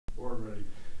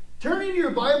Turn in your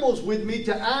Bibles with me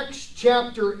to Acts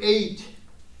chapter 8.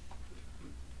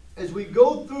 As we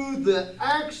go through the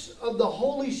acts of the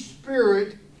Holy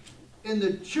Spirit in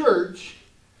the church,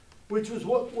 which was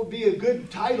what would be a good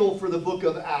title for the book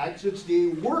of Acts. It's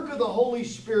the work of the Holy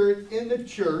Spirit in the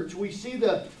church. We see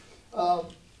the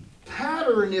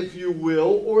pattern, if you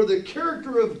will, or the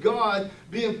character of God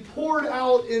being poured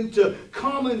out into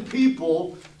common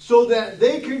people so that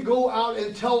they can go out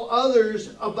and tell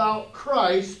others about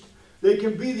Christ. They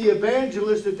can be the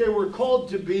evangelists that they were called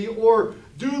to be, or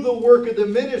do the work of the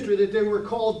ministry that they were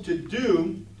called to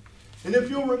do. And if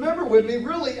you'll remember with me,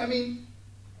 really,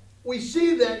 we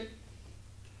see that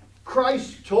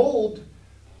Christ told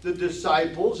the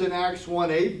disciples in Acts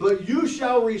 1:8, "But you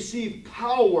shall receive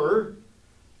power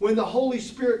when the Holy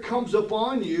Spirit comes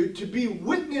upon you to be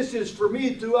witnesses for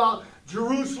me throughout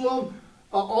Jerusalem,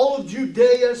 all of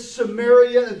Judea,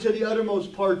 Samaria, and to the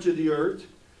uttermost parts of the earth."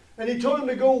 And he told them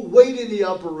to go wait in the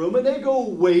upper room. And they go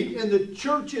wait. And the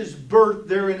church is birthed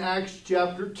there in Acts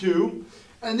chapter 2.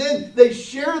 And then they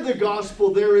share the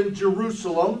gospel there in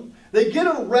Jerusalem. They get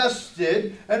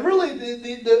arrested. And really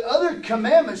the other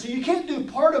commandments. So you can't do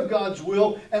part of God's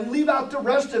will and leave out the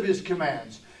rest of his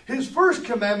commands. His first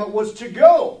commandment was to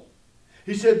go.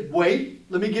 He said, wait,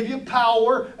 let me give you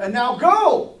power. And now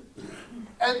go.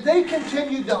 And they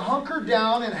continued to hunker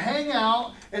down and hang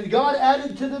out. And God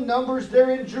added to the numbers there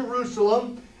in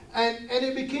Jerusalem. And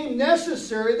it became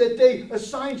necessary that they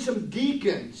assign some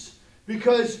deacons.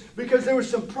 Because there were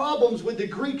some problems with the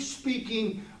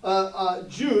Greek-speaking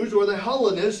Jews or the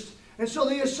Hellenists. And so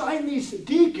they assigned these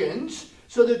deacons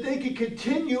so that they could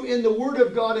continue in the Word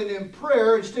of God and in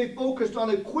prayer and stay focused on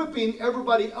equipping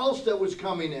everybody else that was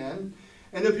coming in.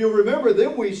 And if you remember,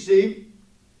 then we see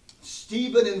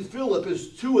Stephen and Philip as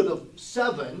two of the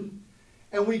seven.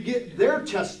 And we get their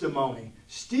testimony.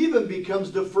 Stephen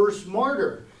becomes the first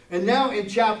martyr. And now in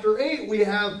chapter 8 we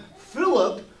have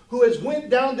Philip, who has went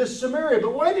down to Samaria.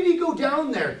 But why did he go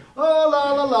down there? Oh,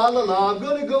 la, la, la, la, la, I'm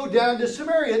going to go down to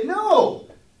Samaria. No,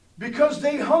 because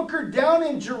they hunkered down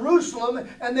in Jerusalem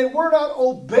and they were not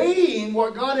obeying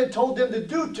what God had told them to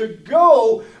do, to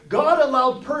go. God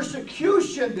allowed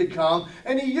persecution to come,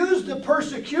 and he used the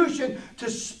persecution to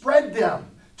spread them,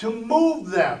 to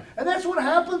move them. And that's what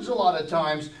happens a lot of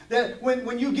times. That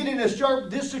when you get in a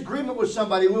sharp disagreement with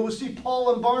somebody, we will see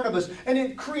Paul and Barnabas, and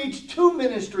it creates two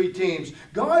ministry teams.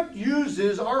 God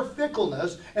uses our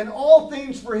fickleness and all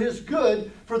things for his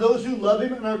good for those who love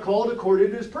him and are called according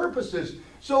to his purposes.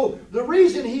 So the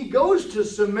reason he goes to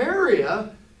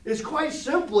Samaria is quite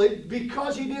simply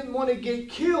because he didn't want to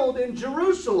get killed in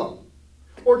Jerusalem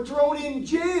or thrown in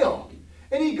jail.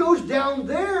 And he goes down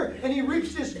there and he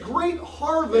reaps this great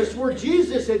harvest where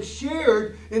Jesus had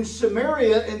shared in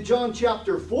Samaria in John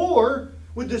chapter 4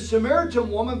 with the Samaritan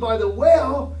woman by the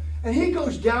well. And he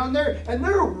goes down there and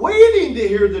they're waiting to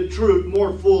hear the truth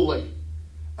more fully.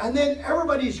 And then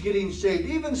everybody's getting saved.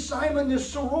 Even Simon the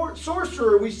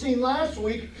sorcerer we seen last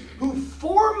week, who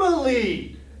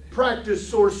formerly practiced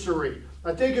sorcery.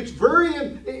 I think it's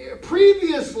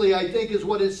previously, I think is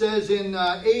what it says in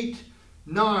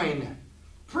 8:9.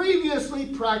 Previously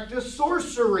practiced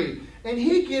sorcery. And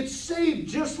he gets saved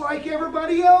just like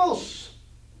everybody else.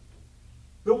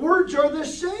 The words are the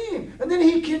same. And then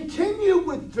he continued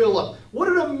with Philip. What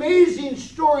an amazing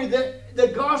story that the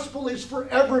gospel is for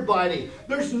everybody.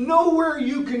 There's nowhere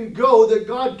you can go that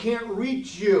God can't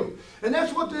reach you. And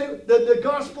that's what the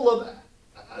gospel of,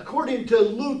 according to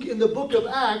Luke in the book of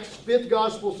Acts, fifth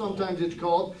gospel sometimes it's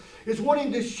called, is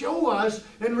wanting to show us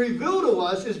and reveal to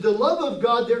us is the love of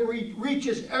God that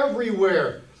reaches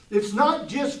everywhere. It's not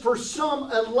just for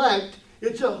some elect.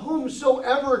 It's a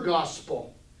whomsoever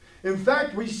gospel. In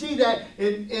fact, we see that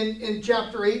in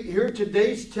chapter 8 here,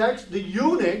 today's text, the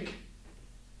eunuch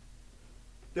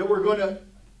that we're going to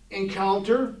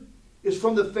encounter is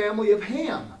from the family of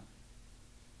Ham.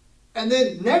 And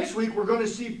then next week we're going to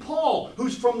see Paul,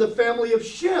 who's from the family of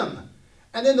Shem.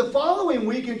 And then the following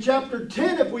week in chapter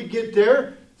 10, if we get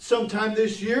there sometime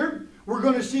this year, we're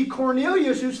going to see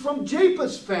Cornelius, who's from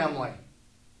Japheth's family.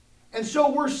 And so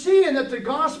we're seeing that the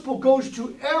gospel goes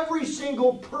to every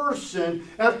single person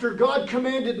after God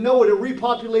commanded Noah to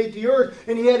repopulate the earth.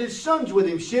 And he had his sons with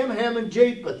him, Shem, Ham, and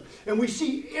Japheth. And we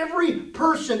see every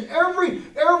person,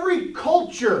 every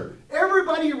culture,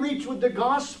 everybody reached with the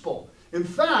gospel. In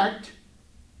fact,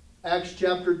 Acts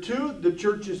chapter 2, the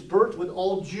church is birthed with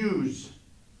all Jews.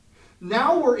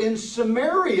 Now we're in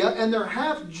Samaria, and they're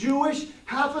half Jewish,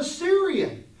 half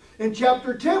Assyrian. In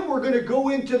chapter 10, we're going to go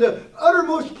into the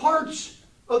uttermost parts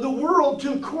of the world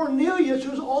to Cornelius,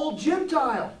 who's all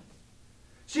Gentile.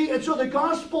 See, and so the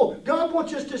gospel, God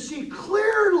wants us to see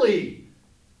clearly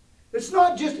It's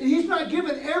not just, he's not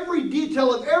given every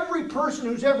detail of every person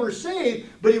who's ever saved,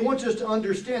 but he wants us to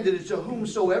understand that it's a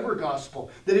whomsoever gospel,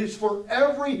 that it's for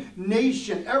every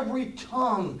nation, every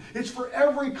tongue, it's for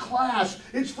every class,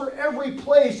 it's for every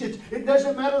place. It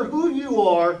doesn't matter who you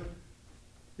are.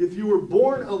 If you were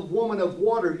born of woman of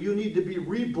water, you need to be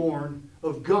reborn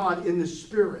of God in the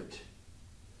Spirit.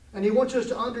 And he wants us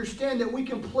to understand that we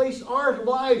can place our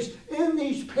lives in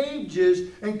these pages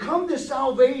and come to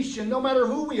salvation no matter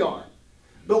who we are.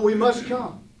 But we must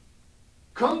come.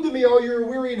 Come to me, all you are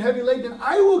weary and heavy laden, and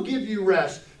I will give you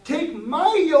rest. Take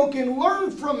my yoke and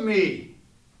learn from me.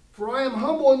 For I am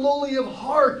humble and lowly of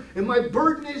heart, and my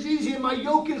burden is easy and my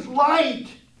yoke is light.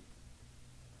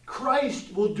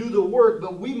 Christ will do the work,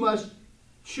 but we must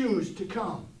choose to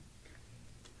come.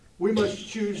 We must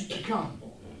choose to come.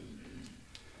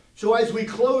 So as we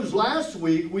closed last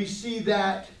week, we see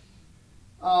that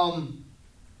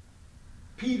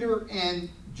Peter and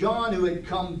John, who had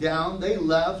come down, they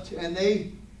left and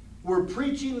they were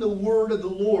preaching the word of the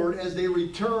Lord. As they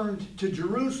returned to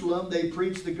Jerusalem, they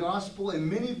preached the gospel in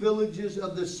many villages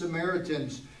of the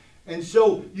Samaritans. And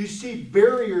so you see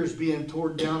barriers being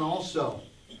torn down also.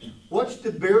 Watch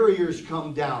the barriers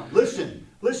come down. Listen.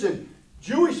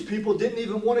 Jewish people didn't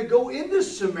even want to go into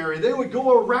Samaria. They would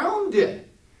go around it.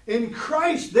 In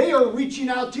Christ, they are reaching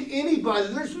out to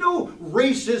anybody. There's no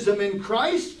racism in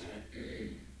Christ.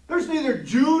 There's neither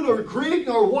Jew nor Greek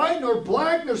nor white nor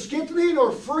black nor Scythian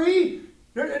nor free,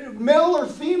 male or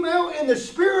female. In the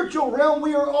spiritual realm,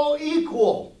 we are all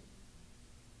equal.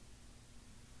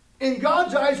 In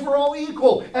God's eyes, we're all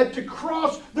equal. At the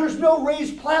cross, there's no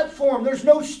raised platform. There's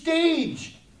no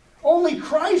stage. Only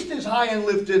Christ is high and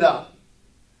lifted up.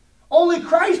 Only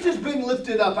Christ has been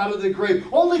lifted up out of the grave.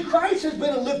 Only Christ has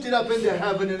been lifted up into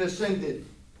heaven and ascended.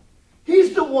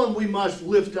 He's the one we must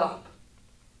lift up.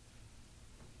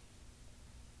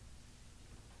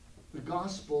 The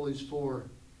gospel is for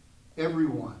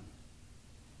everyone.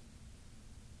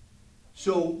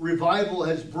 So revival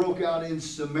has broke out in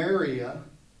Samaria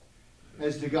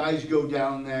as the guys go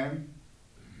down there,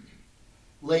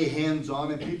 lay hands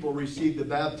on, and people receive the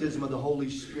baptism of the Holy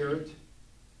Spirit.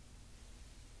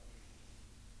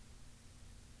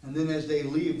 And then as they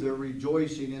leave, they're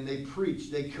rejoicing and they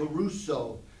preach, they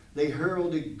caruso, they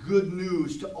heralded good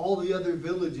news to all the other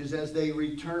villages as they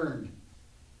returned.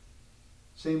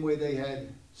 Same way they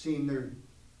had seen their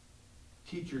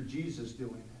teacher Jesus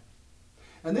doing it.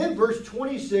 And then verse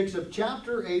 26 of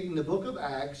chapter 8 in the book of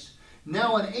Acts,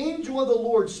 now an angel of the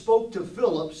Lord spoke to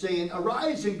Philip, saying,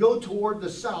 arise and go toward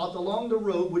the south along the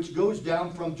road which goes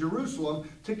down from Jerusalem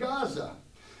to Gaza.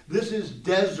 This is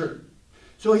desert.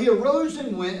 So he arose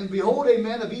and went, and behold, a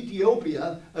man of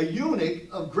Ethiopia, a eunuch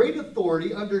of great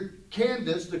authority under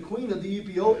Candace, the queen of the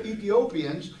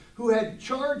Ethiopians, who had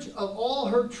charge of all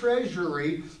her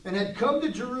treasury, and had come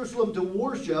to Jerusalem to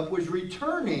worship, was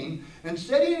returning, and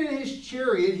sitting in his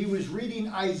chariot, he was reading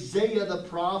Isaiah the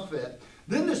prophet.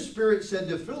 Then the Spirit said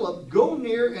to Philip, go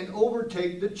near and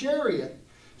overtake the chariot.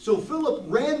 So Philip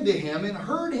ran to him and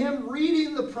heard him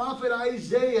reading the prophet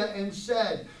Isaiah and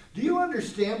said, do you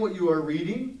understand what you are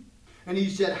reading? And he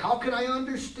said, how can I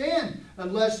understand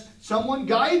unless someone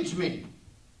guides me?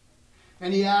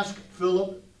 And he asked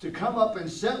Philip to come up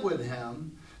and sit with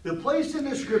him. The place in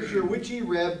the scripture which he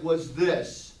read was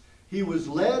this: he was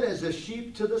led as a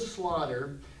sheep to the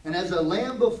slaughter, and as a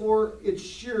lamb before its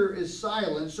shearer is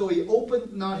silent, so he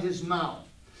opened not his mouth.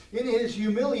 In his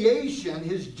humiliation,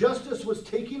 his justice was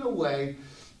taken away,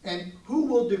 and who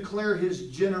will declare his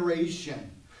generation?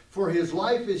 For his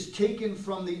life is taken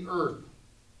from the earth.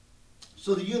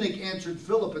 So the eunuch answered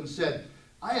Philip and said,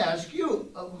 I ask you,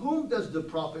 of whom does the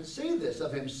prophet say this?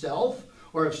 Of himself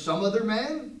or of some other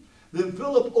man? Then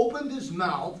Philip opened his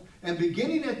mouth, and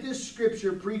beginning at this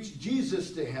scripture, preached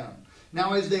Jesus to him.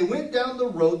 Now as they went down the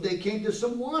road, they came to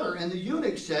some water, and the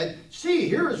eunuch said, see,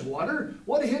 here is water.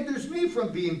 What hinders me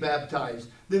from being baptized?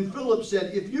 Then Philip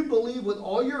said, if you believe with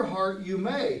all your heart, you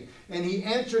may. And he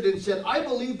answered and said, I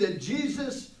believe that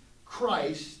Jesus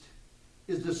Christ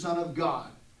is the Son of God.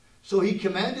 So he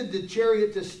commanded the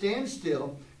chariot to stand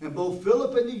still, and both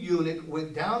Philip and the eunuch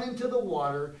went down into the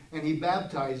water, and he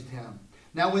baptized him.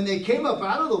 Now when they came up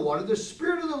out of the water, the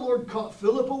Spirit of the Lord caught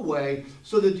Philip away,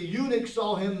 so that the eunuch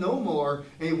saw him no more,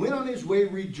 and he went on his way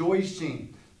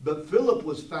rejoicing. But Philip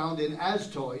was found in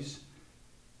Azotus,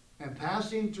 and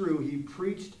passing through, he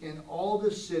preached in all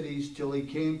the cities till he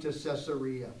came to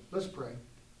Caesarea. Let's pray.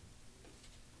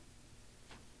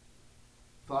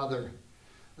 Father,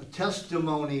 a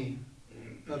testimony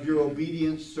of your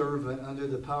obedient servant under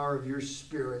the power of your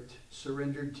Spirit,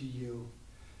 surrendered to you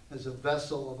as a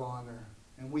vessel of honor.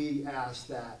 And we ask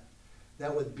that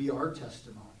that would be our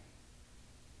testimony.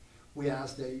 We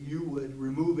ask that you would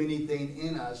remove anything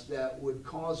in us that would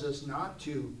cause us not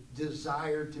to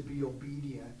desire to be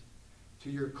obedient to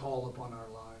your call upon our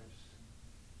lives.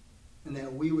 And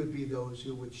that we would be those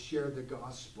who would share the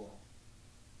gospel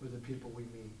with the people we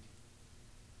meet.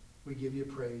 We give you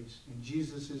praise. In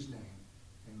Jesus' name,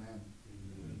 amen.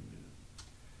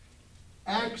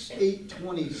 Acts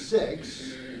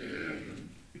 8:26,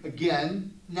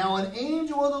 again, now an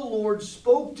angel of the Lord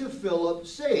spoke to Philip,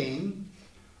 saying,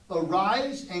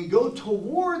 arise and go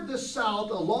toward the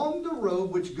south along the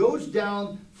road which goes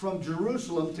down from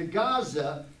Jerusalem to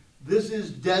Gaza. This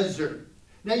is desert.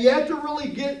 Now you have to really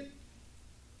get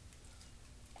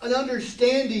an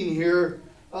understanding here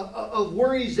of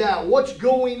where he's at, what's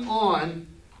going on,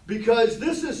 because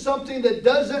this is something that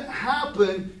doesn't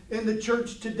happen in the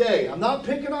church today. I'm not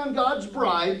picking on God's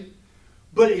bride,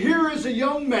 but here is a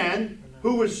young man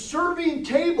who was serving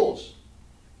tables,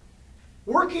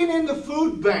 working in the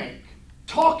food bank,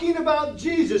 talking about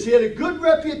Jesus. He had a good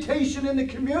reputation in the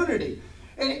community,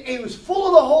 and he was full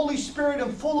of the Holy Spirit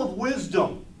and full of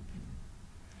wisdom.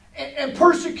 And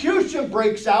persecution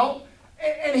breaks out,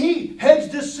 and he heads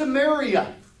to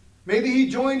Samaria. Maybe he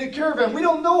joined a caravan. We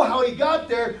don't know how he got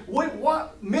there,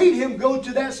 what made him go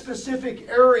to that specific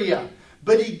area.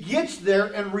 But he gets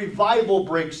there and revival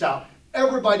breaks out.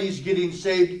 Everybody's getting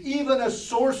saved. Even a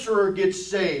sorcerer gets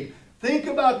saved. Think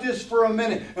about this for a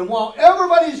minute. And while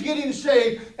everybody's getting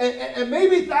saved, and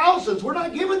maybe thousands, we're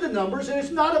not given the numbers, and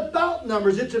it's not about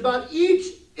numbers. It's about each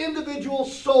individual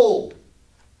soul.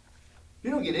 You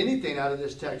don't get anything out of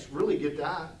this text. Really get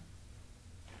that.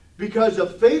 Because a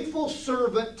faithful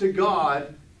servant to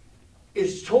God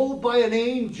is told by an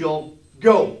angel,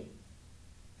 go.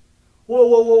 Whoa,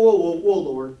 whoa, whoa, whoa, whoa, whoa,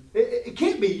 Lord. It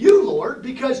can't be you, Lord,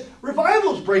 because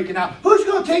revival's breaking out. Who's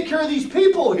going to take care of these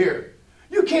people here?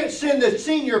 You can't send the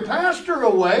senior pastor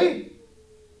away.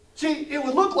 See, it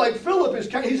would look like Philip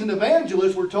is he's an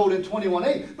evangelist, we're told in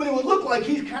 21:8, but it would look like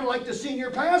he's kind of like the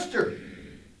senior pastor.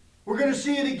 We're going to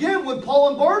see it again when Paul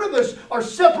and Barnabas are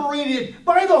separated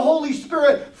by the Holy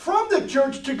Spirit from the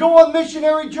church to go on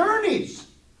missionary journeys.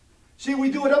 See, we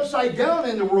do it upside down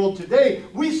in the world today.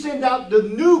 We send out the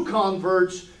new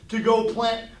converts to go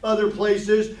plant other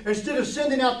places instead of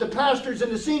sending out the pastors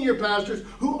and the senior pastors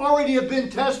who already have been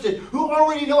tested, who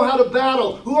already know how to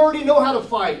battle, who already know how to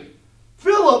fight.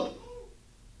 Philip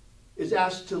is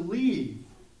asked to leave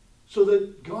so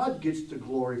that God gets the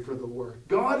glory for the work.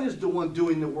 God is the one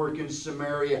doing the work in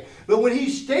Samaria. But when he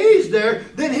stays there,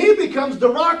 then he becomes the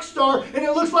rock star, and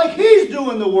it looks like he's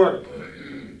doing the work.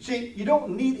 See, you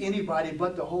don't need anybody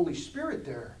but the Holy Spirit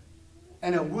there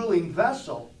and a willing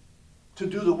vessel to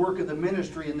do the work of the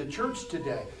ministry in the church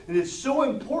today. And it's so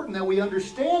important that we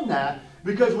understand that,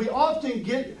 because we often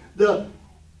get the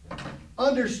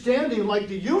understanding like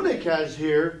the eunuch has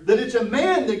here, that it's a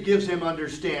man that gives him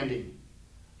understanding.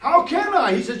 How can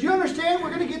I? He says, you understand? We're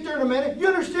going to get there in a minute. You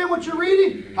understand what you're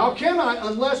reading? How can I?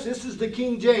 Unless, this is the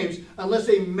King James, unless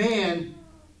a man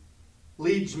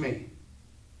leads me.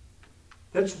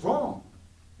 That's wrong.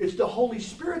 It's the Holy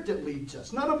Spirit that leads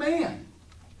us, not a man.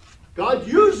 God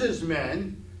uses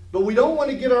men, but we don't want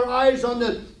to get our eyes on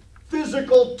the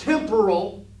physical,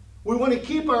 temporal. We want to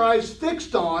keep our eyes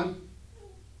fixed on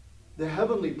the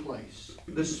heavenly place,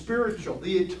 the spiritual,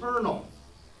 the eternal.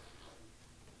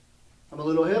 I'm a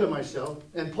little ahead of myself.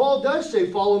 And Paul does say,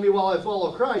 follow me while I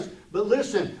follow Christ. But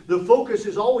listen, the focus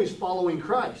is always following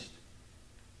Christ.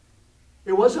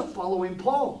 It wasn't following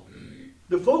Paul.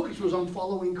 The focus was on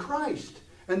following Christ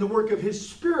and the work of his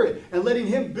Spirit and letting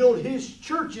him build his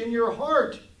church in your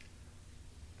heart.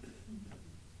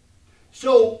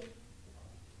 So,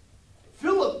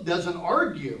 Philip doesn't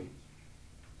argue.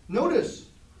 Notice,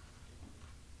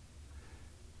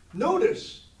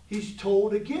 he's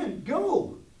told again,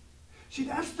 go. See,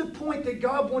 that's the point that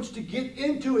God wants to get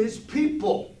into his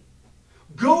people.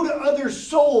 Go to other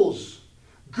souls.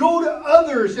 Go to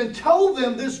others and tell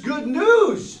them this good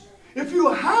news. If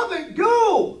you haven't,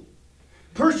 go.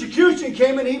 Persecution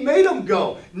came and he made them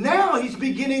go. Now he's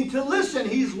beginning to listen.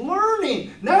 He's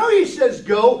learning. Now he says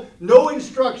go. No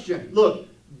instruction. Look,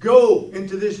 go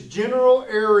into this general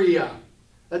area.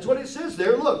 That's what it says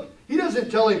there. Look, he doesn't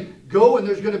tell him, go and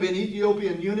there's going to be an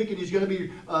Ethiopian eunuch and he's going to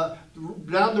be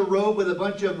down the road with a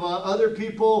bunch of other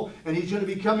people and he's going to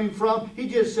be coming from. He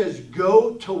just says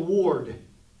go toward.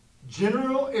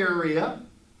 General area,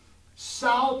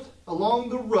 south along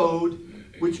the road,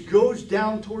 which goes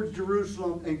down towards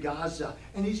Jerusalem and Gaza.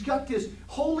 And he's got this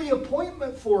holy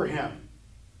appointment for him.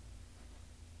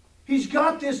 He's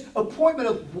got this appointment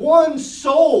of one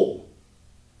soul.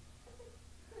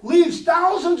 leaves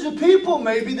thousands of people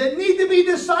maybe that need to be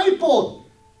discipled.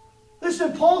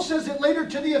 Listen, Paul says it later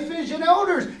to the Ephesian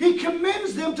elders. He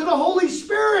commends them to the Holy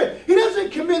Spirit. He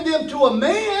doesn't commend them to a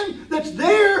man that's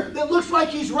there that looks like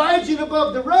he's rising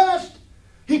above the rest.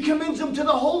 He commends them to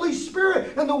the Holy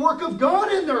Spirit and the work of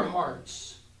God in their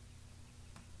hearts.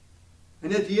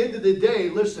 And at the end of the day,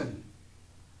 listen.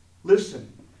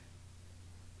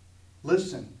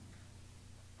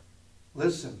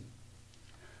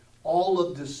 All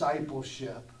of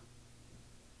discipleship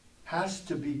has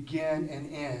to begin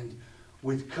and end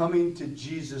with coming to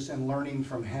Jesus and learning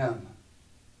from Him.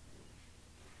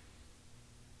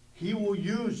 He will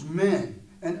use men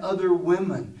and other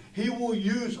women. He will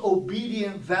use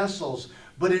obedient vessels.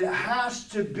 But it has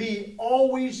to be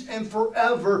always and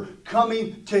forever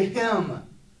coming to Him.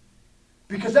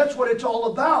 Because that's what it's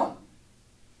all about.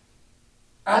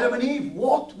 Adam and Eve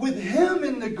walked with Him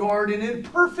in the garden in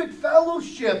perfect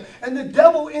fellowship. And the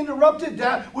devil interrupted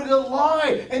that with a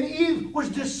lie. And Eve was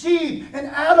deceived. And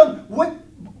Adam went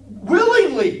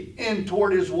willingly in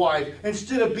toward his wife.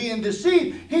 Instead of being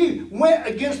deceived, he went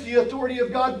against the authority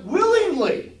of God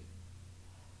willingly.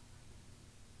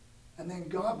 And then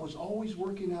God was always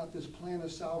working out this plan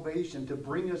of salvation to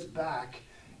bring us back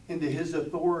into His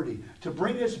authority. To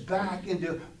bring us back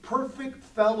into perfect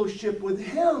fellowship with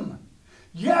Him.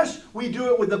 Yes, we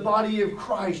do it with the body of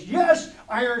Christ. Yes,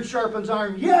 iron sharpens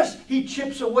iron. Yes, He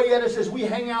chips away at us as we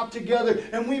hang out together.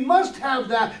 And we must have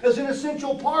that as an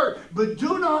essential part. But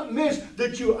do not miss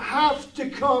that you have to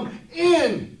come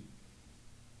in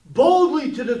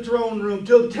boldly to the throne room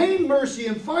to obtain mercy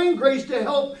and find grace to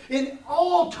help in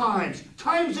all times.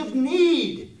 Times of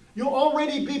need. You'll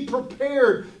already be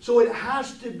prepared. So it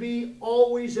has to be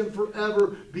always and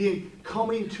forever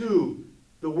coming to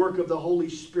the work of the Holy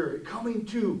Spirit, coming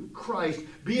to Christ,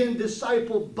 being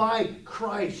discipled by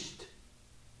Christ.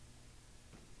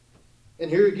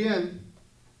 And here again,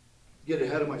 get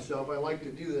ahead of myself. I like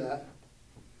to do that.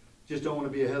 Just don't want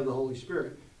to be ahead of the Holy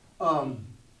Spirit. As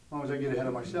long as I get ahead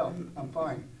of myself, I'm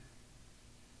fine.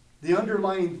 The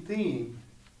underlying theme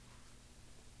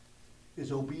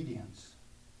is obedience.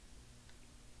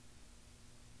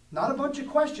 Not a bunch of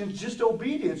questions, just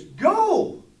obedience.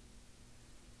 Go!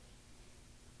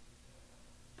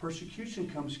 Persecution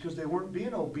comes because they weren't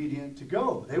being obedient to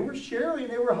go. They were sharing.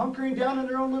 They were hunkering down in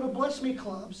their own little bless me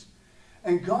clubs.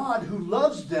 And God, who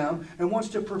loves them and wants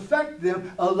to perfect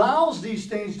them, allows these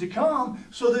things to come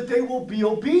so that they will be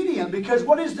obedient. Because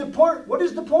what is the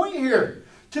point here?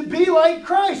 To be like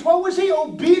Christ. What was He?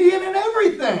 Obedient in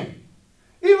everything.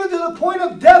 Even to the point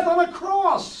of death on a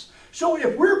cross. So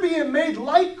if we're being made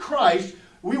like Christ,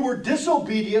 we were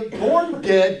disobedient, born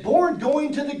dead, born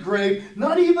going to the grave,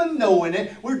 not even knowing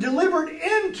it. We're delivered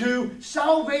into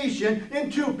salvation,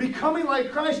 into becoming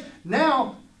like Christ.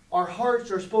 Now, our hearts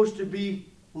are supposed to be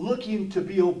looking to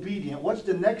be obedient. What's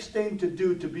the next thing to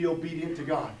do to be obedient to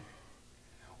God?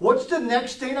 What's the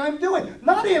next thing I'm doing?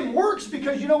 Not in works,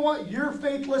 because you know what? You're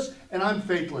faithless and I'm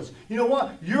faithless. You know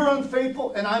what? You're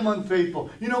unfaithful and I'm unfaithful.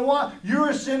 You know what? You're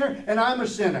a sinner and I'm a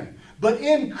sinner. But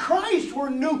in Christ, we're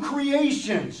new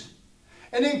creations.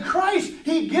 And in Christ,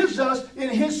 He gives us, in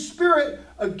His Spirit,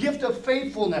 a gift of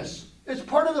faithfulness. It's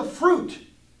part of the fruit.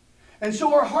 And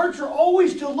so our hearts are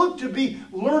always to look to be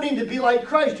learning to be like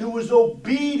Christ, who was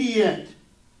obedient.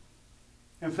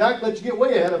 In fact, let's get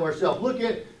way ahead of ourselves. Look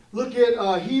at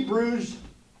Hebrews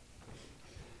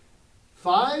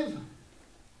 5.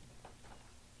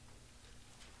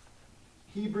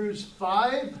 Hebrews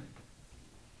 5.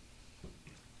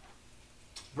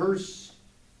 Verse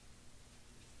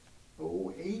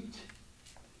 8,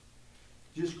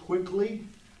 just quickly.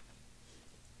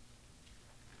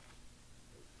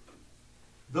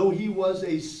 Though He was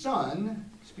a son,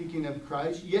 speaking of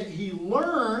Christ, yet He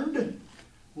learned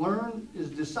is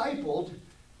discipled,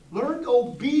 learned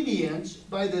obedience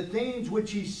by the things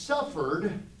which He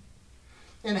suffered.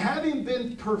 And having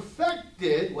been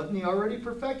perfected, wasn't He already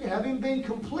perfected? Having been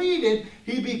completed,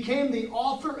 He became the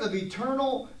author of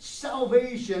eternal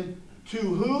salvation to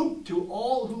who? To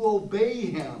all who obey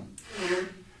Him.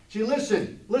 See,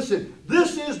 listen.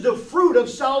 This is the fruit of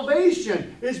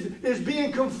salvation, is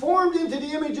being conformed into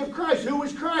the image of Christ. Who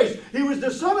was Christ? He was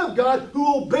the Son of God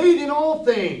who obeyed in all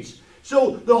things.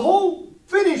 So the whole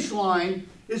finish line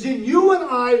is in you and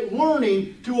I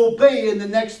learning to obey in the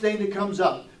next thing that comes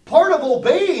up. Part of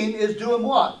obeying is doing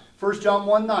what? 1 John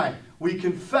 1:9. We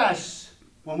confess.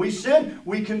 When we sin,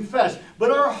 we confess.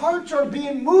 But our hearts are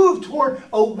being moved toward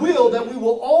a will that we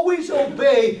will always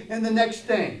obey in the next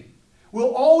thing.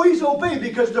 We'll always obey,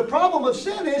 because the problem of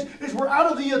sin is we're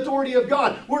out of the authority of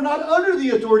God. We're not under the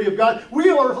authority of God. We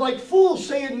are like fools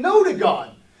saying no to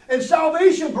God. And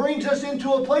salvation brings us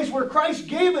into a place where Christ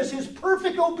gave us his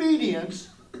perfect obedience,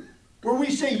 where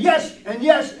we say yes and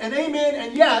amen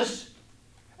and yes.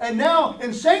 And now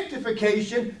in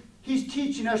sanctification, he's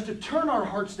teaching us to turn our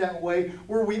hearts that way,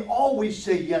 where we always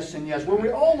say yes and yes, where we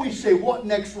always say, what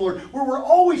next, Lord? Where we're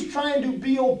always trying to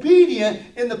be obedient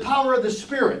in the power of the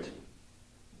Spirit.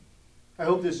 I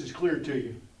hope this is clear to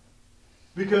you,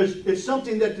 because it's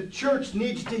something that the church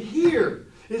needs to hear,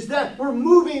 is that we're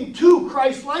moving to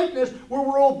Christ-likeness, where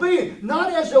we're obeying,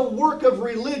 not as a work of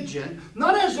religion,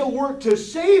 not as a work to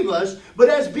save us, but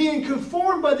as being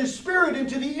conformed by the Spirit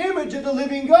into the image of the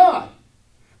living God.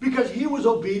 Because he was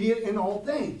obedient in all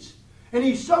things. And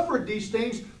he suffered these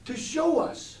things to show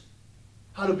us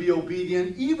how to be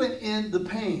obedient, even in the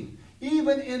pain,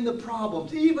 even in the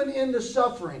problems, even in the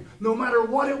suffering. No matter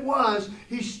what it was,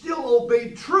 he still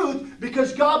obeyed truth,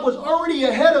 because God was already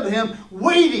ahead of him,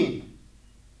 waiting.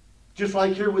 Just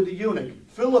like here with the eunuch.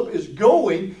 Philip is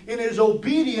going. In his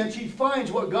obedience, he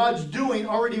finds what God's doing,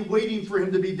 already waiting for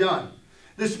him to be done.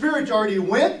 The Spirit's already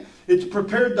went. It's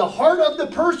prepared the heart of the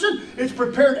person. It's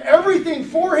prepared everything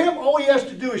for him. All he has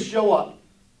to do is show up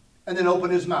and then open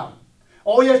his mouth.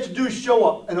 All he has to do is show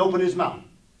up and open his mouth.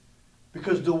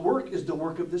 Because the work is the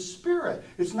work of the Spirit.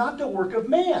 It's not the work of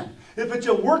man. If it's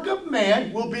a work of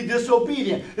man, we'll be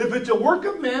disobedient. If it's a work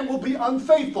of man, we'll be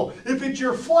unfaithful. If it's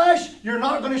your flesh, you're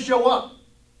not going to show up.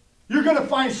 You're going to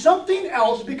find something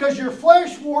else, because your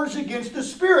flesh wars against the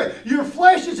Spirit. Your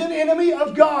flesh is an enemy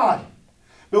of God.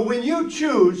 But when you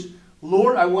choose,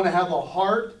 Lord, I want to have a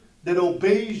heart that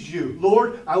obeys you.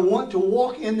 Lord, I want to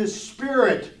walk in the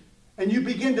Spirit. And you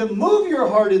begin to move your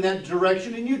heart in that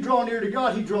direction, and you draw near to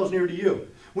God, he draws near to you.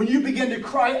 When you begin to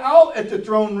cry out at the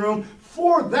throne room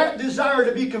for that desire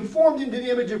to be conformed into the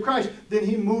image of Christ, then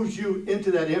he moves you into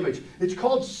that image. It's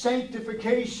called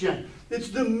sanctification. It's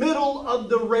the middle of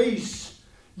the race.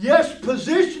 Yes,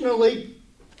 positionally,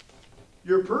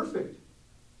 you're perfect.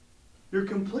 You're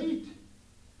complete.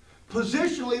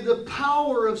 Positionally, the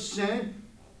power of sin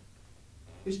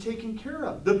is taken care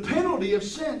of. The penalty of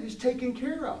sin is taken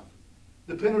care of.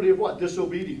 The penalty of what?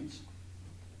 Disobedience.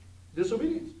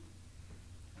 Disobedience.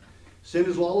 Sin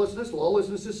is lawlessness.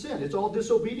 Lawlessness is sin. It's all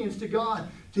disobedience to God,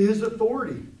 to his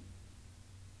authority.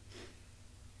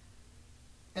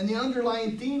 And the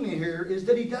underlying theme here is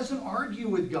that he doesn't argue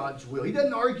with God's will. He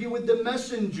doesn't argue with the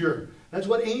messenger. That's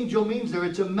what angel means there.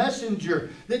 It's a messenger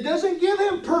that doesn't give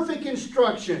him perfect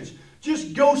instructions.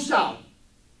 Just go south.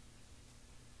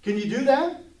 Can you do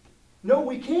that? No,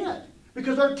 we can't.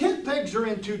 Because our tent pegs are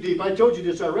in too deep. I told you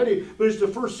this already, but it's the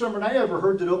first sermon I ever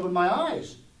heard that opened my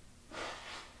eyes.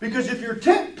 Because if your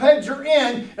tent pegs are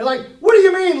in, and like, what do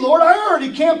you mean, Lord? I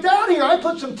already camped out here. I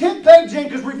put some tent pegs in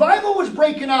because revival was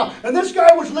breaking out. And this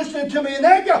guy was listening to me, and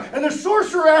that guy, and the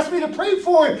sorcerer asked me to pray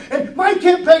for him. And my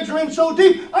tent pegs are in so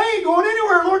deep, I ain't going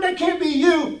anywhere, Lord. That can't be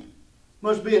you.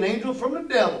 Must be an angel from the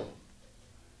devil.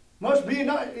 Must be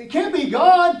not. It can't be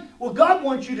God. Well, God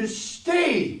wants you to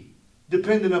stay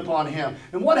dependent upon him.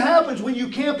 And what happens when you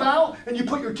camp out and you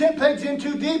put your tent pegs in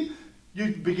too deep?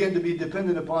 You begin to be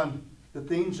dependent upon the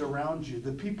things around you,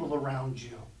 the people around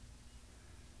you.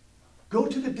 Go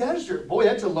to the desert. Boy,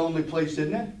 that's a lonely place,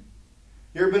 isn't it?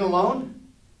 You ever been alone?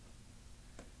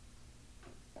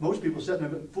 Most people sit in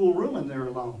a full room and they're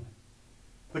alone.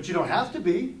 But you don't have to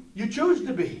be. You choose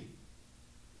to be.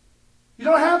 You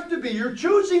don't have to be. You're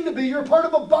choosing to be. You're part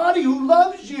of a body who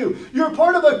loves you. You're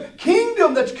part of a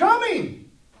kingdom that's coming.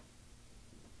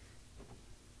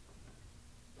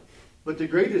 But the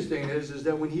greatest thing is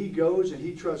that when he goes and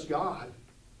he trusts God,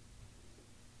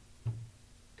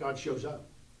 God shows up.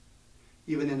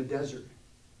 Even in the desert.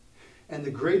 And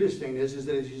the greatest thing is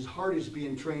that his heart is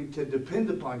being trained to depend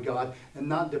upon God and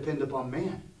not depend upon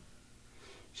man.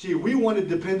 See, we want to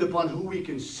depend upon who we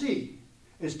can see,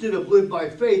 instead of live by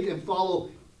faith and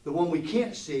follow the one we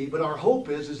can't see. But our hope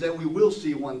is that we will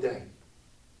see one day.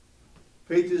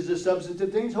 Faith is the substance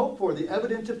of things hoped for, the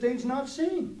evidence of things not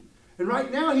seen. And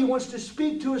right now he wants to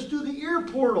speak to us through the ear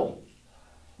portal,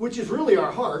 which is really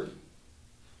our heart.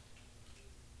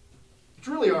 It's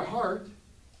really our heart.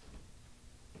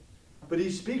 But he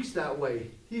speaks that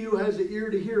way. He who has an ear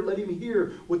to hear, let him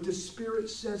hear what the Spirit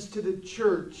says to the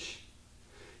church.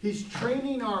 He's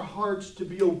training our hearts to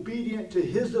be obedient to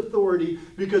his authority,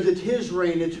 because it's his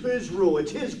reign, it's his rule,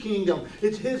 it's his kingdom,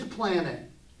 it's his planet.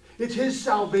 It's his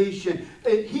salvation.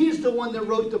 And he's the one that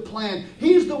wrote the plan.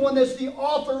 He's the one that's the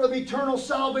author of eternal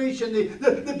salvation,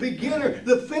 the beginner,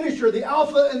 the finisher, the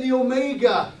Alpha and the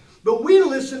Omega. But we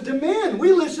listen to men.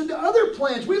 We listen to other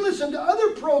plans. We listen to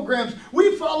other programs.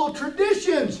 We follow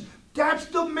traditions. That's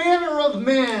the manner of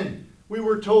man, we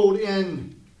were told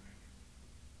in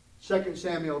 2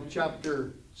 Samuel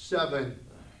chapter 7,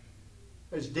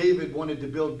 as David wanted to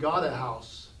build God a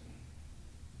house.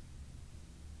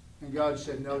 And God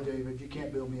said, no, David, you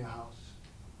can't build me a house.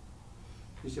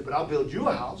 He said, but I'll build you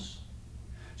a house.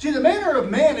 See, the manner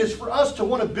of man is for us to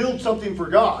want to build something for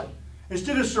God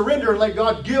instead of surrender and let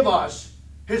God give us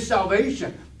His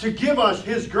salvation, to give us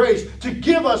His grace, to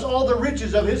give us all the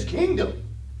riches of His kingdom.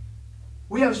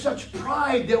 We have such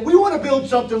pride that we want to build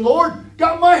something, Lord.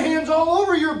 Got my hands all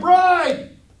over your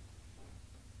bride.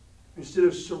 Instead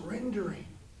of surrendering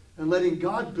and letting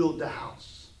God build the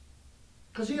house.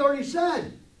 Because He already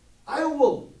said, I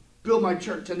will build my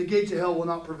church and the gates of hell will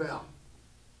not prevail.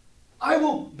 I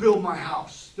will build my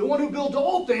house. The one who builds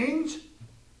all things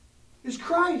is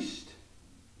Christ.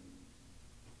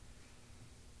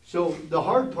 So the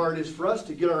hard part is for us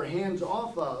to get our hands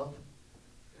off of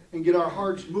and get our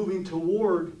hearts moving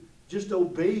toward just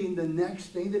obeying the next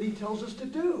thing that He tells us to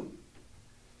do.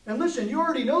 And listen, you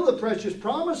already know the precious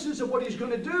promises of what He's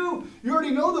going to do. You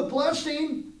already know the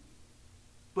blessing.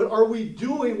 But are we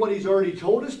doing what He's already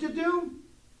told us to do?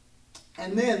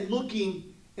 And then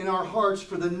looking in our hearts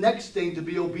for the next thing to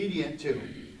be obedient to.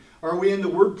 Are we in the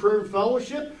word, prayer, and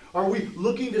fellowship? Are we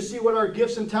looking to see what our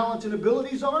gifts and talents and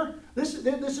abilities are?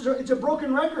 It's a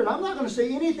broken record. I'm not going to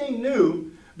say anything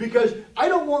new because I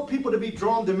don't want people to be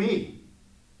drawn to me.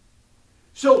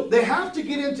 So they have to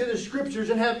get into the scriptures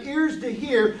and have ears to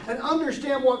hear and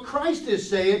understand what Christ is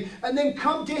saying and then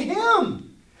come to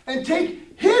Him and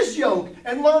take His yoke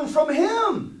and learn from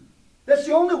Him. That's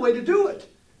the only way to do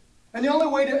it. And the only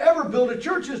way to ever build a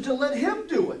church is to let Him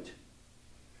do it.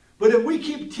 But if we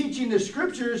keep teaching the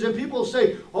scriptures and people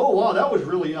say, oh, wow, that was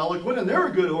really eloquent and they're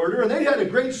a good orator and they had a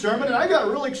great sermon and I got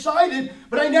really excited,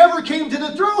 but I never came to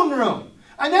the throne room.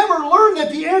 I never learned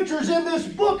that the answer is in this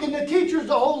book and the teacher is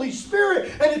the Holy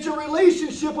Spirit and it's a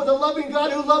relationship with a loving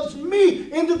God who loves me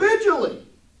individually.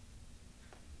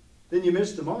 Then you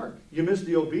miss the mark. You miss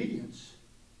the obedience.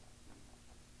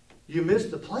 You miss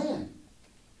the plan.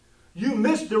 You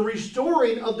miss the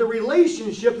restoring of the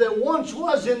relationship that once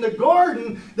was in the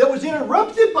garden that was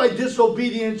interrupted by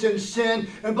disobedience and sin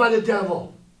and by the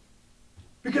devil.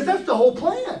 Because that's the whole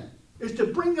plan, is to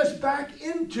bring us back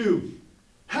into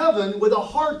heaven with a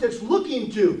heart that's looking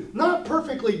to, not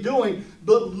perfectly doing,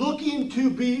 but looking to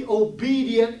be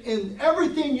obedient in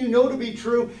everything you know to be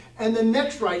true and the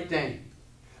next right thing.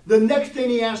 The next thing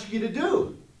He asks you to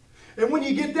do. And when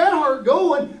you get that heart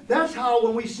going, that's how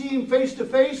when we see Him face to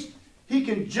face, He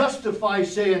can justify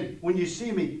saying, when you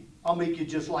see me, I'll make you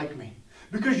just like me.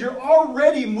 Because you're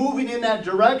already moving in that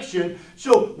direction.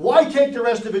 So why take the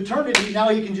rest of eternity? Now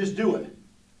He can just do it.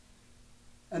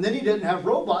 And then He didn't have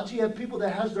robots. He had people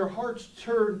that has their hearts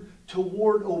turned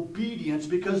toward obedience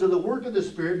because of the work of the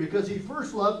Spirit. Because He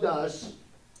first loved us.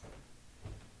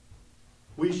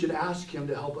 We should ask Him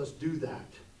to help us do that.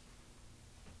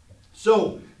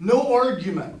 So, no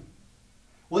argument.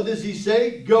 What does He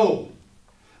say? Go.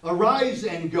 Arise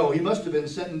and go. He must have been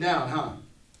sitting down, huh?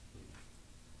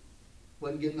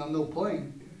 Wasn't getting on no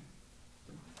plane.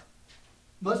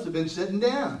 Must have been sitting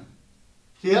down.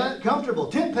 See that? Comfortable.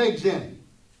 Tent pegs in.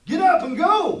 Get up and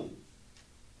go.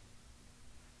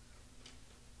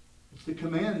 It's the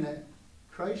command that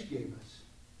Christ gave us.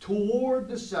 Toward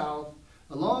the south,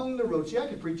 along the road. See, I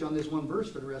could preach on this one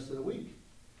verse for the rest of the week.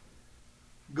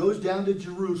 Goes down to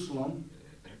Jerusalem.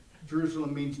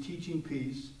 Jerusalem means teaching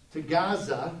peace. To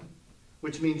Gaza,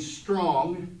 which means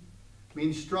strong.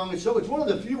 Means strong. And so it's one of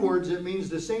the few words that means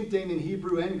the same thing in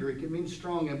Hebrew and Greek. It means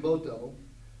strong in both of them.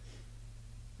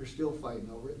 They're still fighting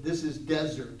over it. This is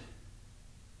desert.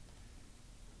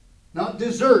 Not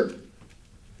dessert.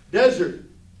 Desert.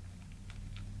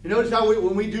 You notice how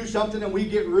when we do something and we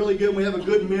get really good and we have a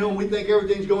good meal and we think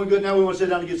everything's going good, now we want to sit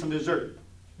down and get some dessert.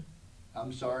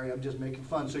 I'm sorry, I'm just making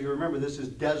fun. So you remember, this is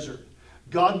desert.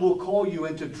 God will call you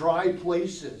into dry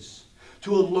places,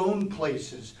 to alone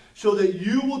places, so that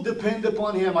you will depend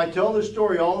upon Him. I tell this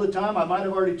story all the time. I might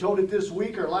have already told it this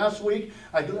week or last week.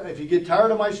 If you get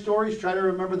tired of my stories, try to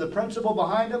remember the principle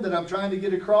behind them that I'm trying to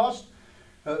get across.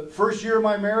 First year of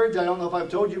my marriage, I don't know if I've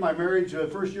told you, my marriage,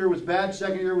 first year was bad,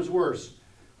 second year was worse.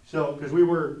 So, because we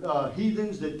were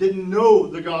heathens that didn't know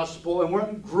the gospel and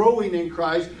weren't growing in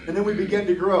Christ, and then we began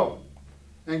to grow.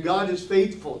 And God is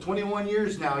faithful. 21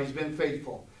 years now He's been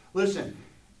faithful. Listen,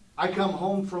 I come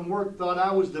home from work, thought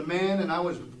I was the man, and I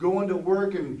was going to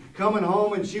work and coming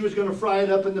home, and she was going to fry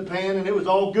it up in the pan, and it was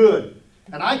all good.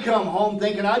 And I come home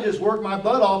thinking I just worked my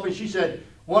butt off, and she said,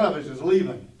 one of us is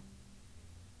leaving.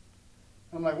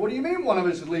 I'm like, what do you mean one of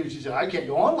us is leaving? She said, I can't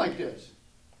go on like this.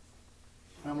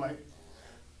 And I'm like,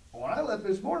 well, when I left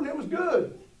this morning, it was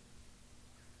good.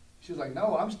 She's like,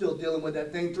 no, I'm still dealing with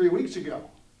that thing 3 weeks ago.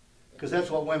 Because that's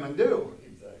what women do.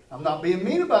 I'm not being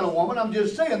mean about a woman. I'm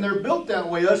just saying they're built that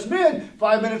way. Us men,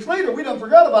 5 minutes later, we done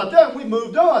forgot about that and we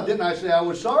moved on. Didn't I say I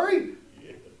was sorry?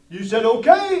 You said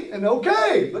okay and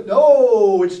okay. But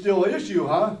no, it's still an issue,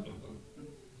 huh?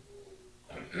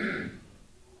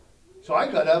 So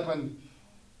I got up and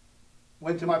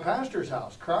went to my pastor's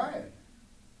house crying.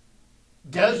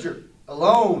 Desert,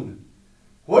 alone.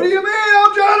 What do you mean?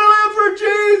 I'm trying to live for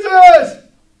Jesus.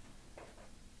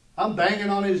 I'm banging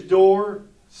on his door,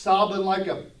 sobbing like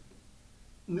a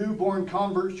newborn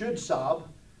convert should sob.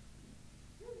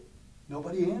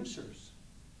 Nobody answers.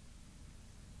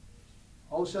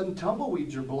 All of a sudden,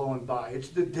 tumbleweeds are blowing by. It's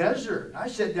the desert. I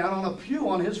sat down on a pew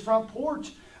on his front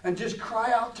porch and just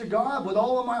cry out to God with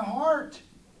all of my heart.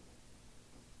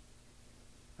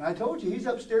 And I told you, he's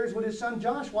upstairs with his son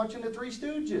Josh watching the Three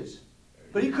Stooges.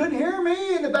 But he couldn't hear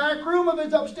me in the back room of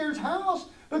his upstairs house.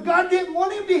 But God didn't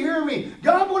want him to hear me.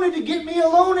 God wanted to get me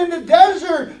alone in the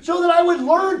desert so that I would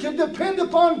learn to depend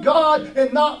upon God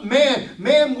and not man.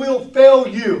 Man will fail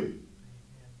you.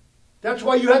 That's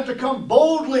why you have to come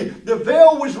boldly. The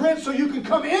veil was rent so you can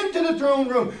come into the throne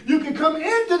room. You can come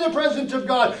into the presence of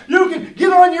God. You can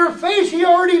get on your face. He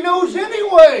already knows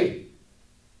anyway.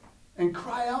 And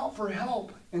cry out for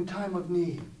help in time of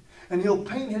need. And He'll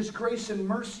paint His grace and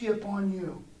mercy upon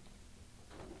you.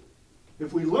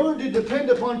 If we learn to depend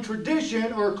upon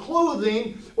tradition or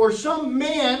clothing or some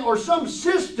man or some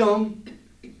system,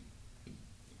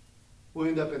 we'll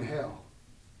end up in hell.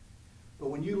 But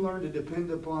when you learn to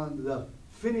depend upon the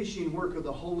finishing work of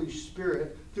the Holy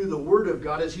Spirit through the Word of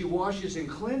God as He washes and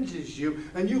cleanses you,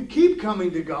 and you keep coming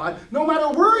to God, no matter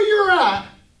where you're at,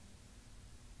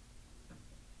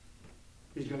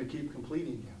 He's going to keep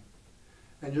completing you.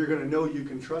 And you're going to know you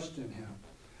can trust in Him.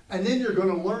 And then you're going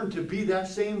to learn to be that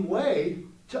same way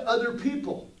to other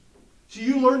people. So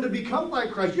you learn to become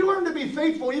like Christ. You learn to be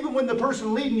faithful even when the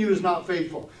person leading you is not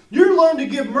faithful. You learn to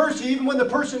give mercy even when the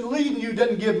person leading you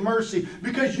doesn't give mercy.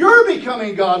 Because you're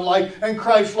becoming God-like and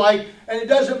Christ-like, and it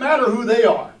doesn't matter who they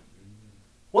are.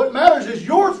 What matters is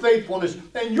your faithfulness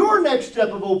and your next step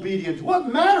of obedience.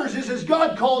 What matters is, has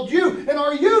God called you? And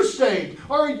are you saved?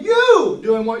 Are you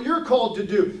doing what you're called to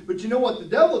do? But you know what the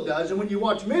devil does? And when you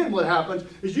watch men, what happens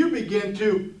is you begin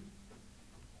to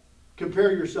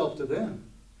compare yourself to them.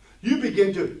 You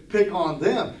begin to pick on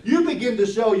them. You begin to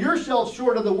sell yourself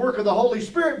short of the work of the Holy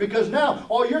Spirit because now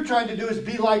all you're trying to do is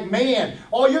be like man.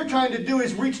 All you're trying to do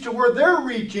is reach to where they're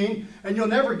reaching, and you'll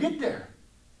never get there.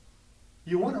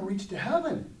 You want to reach to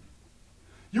heaven.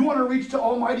 You want to reach to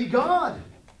Almighty God.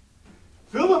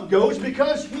 Philip goes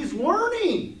because he's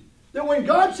learning that when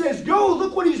God says go,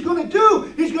 look what He's going to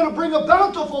do. He's going to bring a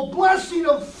bountiful blessing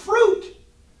of fruit.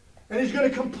 And He's going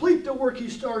to complete the work He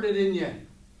started in you.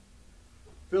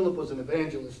 Philip was an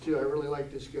evangelist too. I really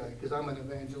like this guy because I'm an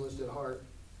evangelist at heart.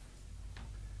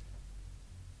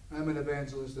 I'm an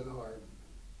evangelist at heart.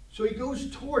 So he goes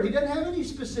toward, he doesn't have any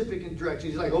specific direction.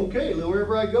 He's like, okay,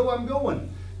 wherever I go, I'm going.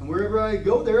 And wherever I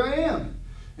go, there I am.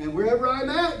 And wherever I'm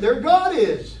at, there God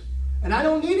is. And I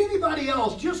don't need anybody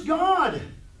else, just God.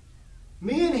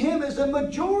 Me and Him is a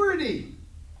majority.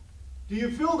 Do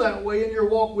you feel that way in your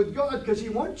walk with God? Because He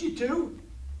wants you to.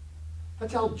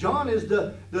 That's how John is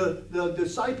the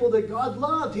disciple that God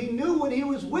loved. He knew when he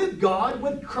was with God,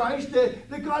 with Christ,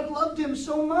 that God loved him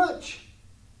so much.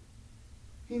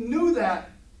 He knew that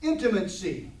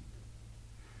intimacy.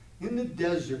 In the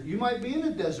desert. You might be in the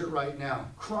desert right now.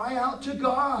 Cry out to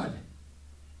God.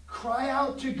 Cry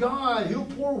out to God. He'll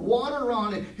pour water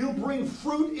on it. He'll bring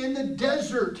fruit in the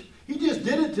desert. He just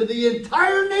did it to the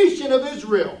entire nation of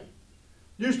Israel.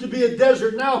 Used to be a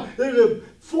desert. Now they're the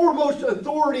foremost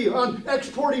authority on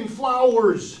exporting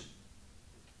flowers.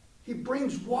 He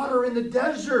brings water in the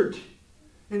desert,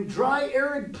 in dry,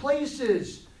 arid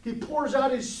places. He pours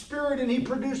out His Spirit and He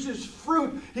produces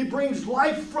fruit. He brings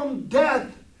life from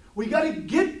death. We got to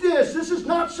get this. This is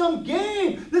not some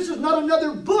game. This is not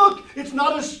another book. It's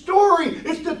not a story.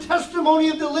 It's the testimony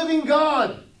of the living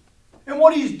God. And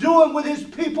what He's doing with His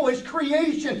people, His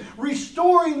creation,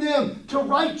 restoring them to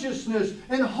righteousness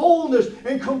and wholeness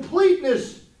and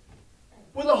completeness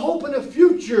with a hope and a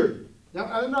future. Now,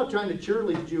 I'm not trying to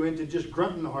cheerlead you into just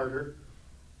grunting harder.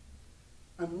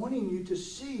 I'm wanting you to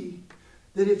see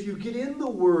that if you get in the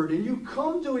Word and you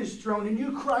come to His throne and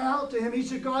you cry out to Him,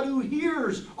 He's a God who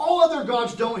hears. All other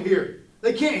gods don't hear.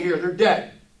 They can't hear. They're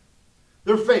dead.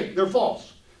 They're fake. They're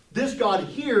false. This God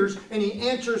hears and He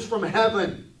answers from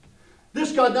heaven.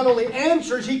 This God not only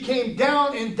answers, He came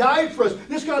down and died for us.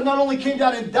 This God not only came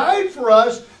down and died for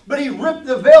us, but He ripped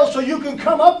the veil so you can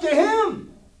come up to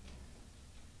Him.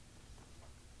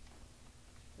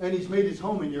 And He's made His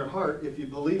home in your heart if you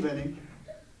believe in Him.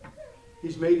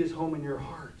 He's made His home in your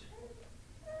heart.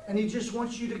 And He just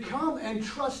wants you to come and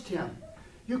trust Him.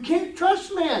 You can't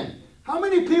trust man. How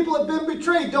many people have been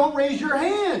betrayed? Don't raise your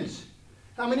hands.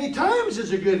 How many times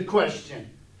is a good question.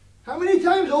 How many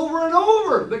times over and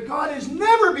over? But God has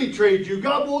never betrayed you.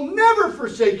 God will never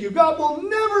forsake you. God will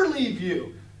never leave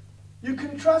you. You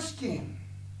can trust Him.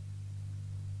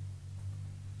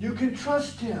 You can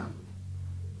trust Him.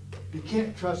 You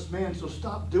can't trust man, so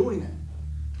stop doing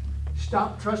it.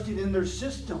 Stop trusting in their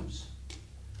systems.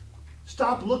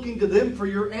 Stop looking to them for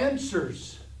your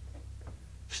answers.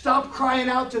 Stop crying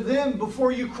out to them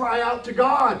before you cry out to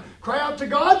God. Cry out to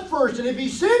God first. And if He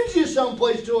sends you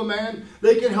someplace to a man,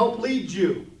 they can help lead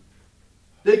you.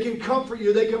 They can comfort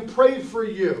you. They can pray for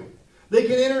you. They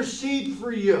can intercede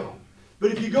for you.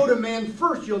 But if you go to man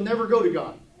first, you'll never go to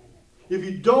God. If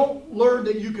you don't learn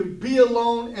that you can be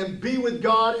alone and be with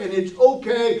God and it's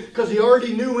okay because He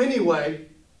already knew anyway.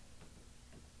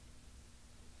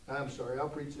 I'm sorry, I'll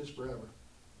preach this forever.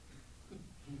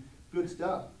 Good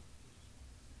stuff.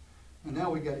 And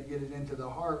now we got to get it into the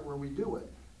heart where we do it.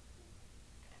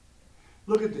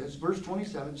 Look at this, verse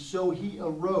 27. So he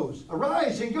arose.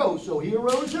 Arise and go. So he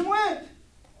arose and went.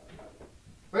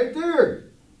 Right there.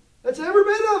 That's every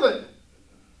bit of it.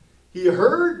 He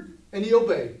heard and he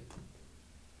obeyed.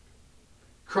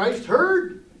 Christ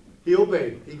heard, he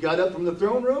obeyed. He got up from the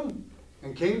throne room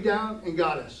and came down and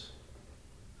got us.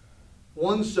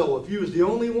 One soul. If he was the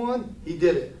only one, he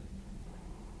did it.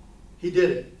 He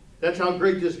did it. That's how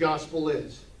great this gospel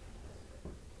is.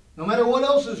 No matter what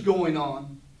else is going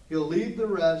on, He'll leave the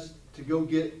rest to go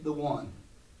get the one.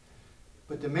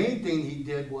 But the main thing He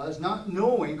did was not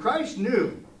knowing. Christ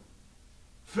knew.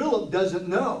 Philip doesn't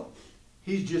know.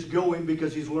 He's just going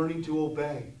because he's learning to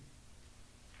obey.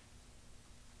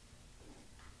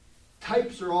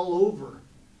 Types are all over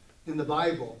in the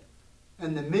Bible.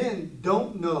 And the men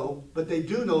don't know, but they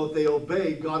do know if they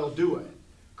obey, God will do it.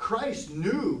 Christ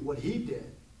knew what He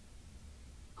did.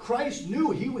 Christ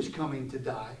knew He was coming to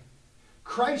die.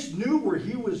 Christ knew where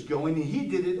He was going, and He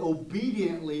did it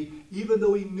obediently, even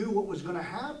though He knew what was going to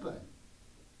happen.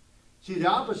 See, the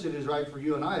opposite is right for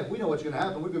you and I. If we know what's going to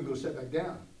happen, we're going to go sit back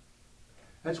down.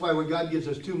 That's why when God gives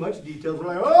us too much details, we're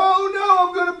like, oh no,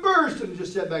 I'm going to burst, and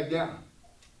just sit back down.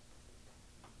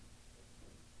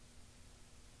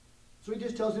 So He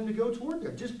just tells him to go toward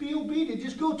that. Just be obedient.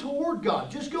 Just go toward God.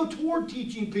 Just go toward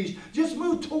teaching peace. Just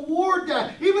move toward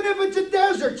that. Even if it's a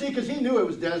desert. See, because He knew it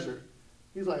was desert.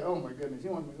 He's like, oh my goodness,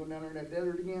 you want me to go down there in that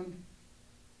desert again?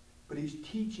 But He's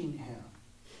teaching him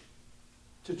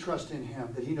to trust in Him,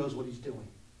 that he knows what He's doing.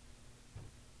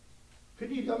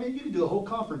 You could do a whole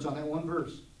conference on that one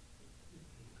verse.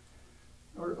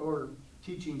 Or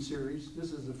teaching series.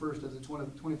 This is the first of the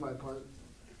 25 part.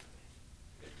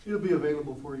 It'll be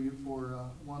available for you for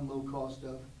one low cost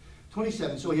of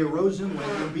 27. So he arose and went,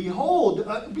 and behold,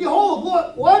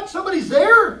 what? Somebody's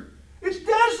there? It's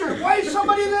desert. Why is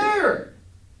somebody there?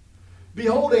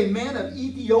 Behold, a man of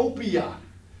Ethiopia,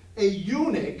 a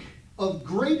eunuch of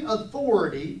great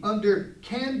authority under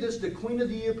Candace, the queen of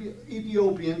the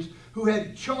Ethiopians, who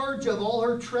had charge of all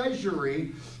her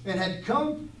treasury and had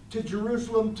come to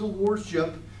Jerusalem to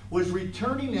worship, was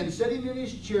returning and sitting in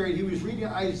his chariot. He was reading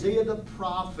Isaiah the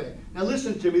prophet. Now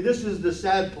listen to me, this is the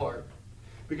sad part.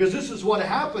 Because this is what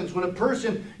happens when a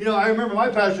person, I remember my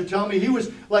pastor telling me he was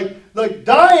like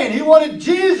dying. He wanted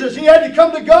Jesus. He had to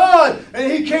come to God. And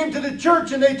he came to the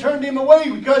church and they turned him away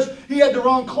because he had the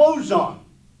wrong clothes on.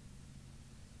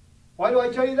 Why do I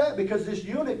tell you that? Because this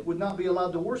eunuch would not be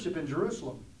allowed to worship in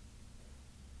Jerusalem.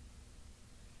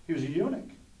 He was a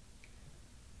eunuch.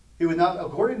 He would not,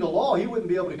 according to law, he wouldn't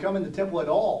be able to come in the temple at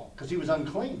all because he was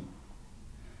unclean.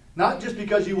 Not just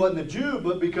because he wasn't a Jew,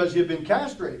 but because he had been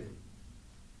castrated.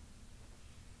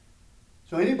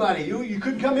 So anybody, you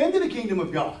couldn't come into the kingdom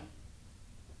of God.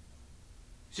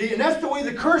 See, and that's the way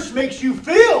the curse makes you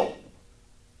feel.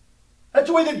 That's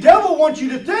the way the devil wants you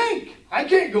to think. I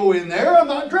can't go in there. I'm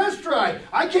not dressed right.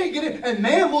 I can't get in. And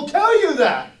man will tell you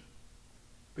that.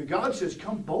 But God says,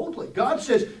 come boldly. God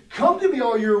says, come to me,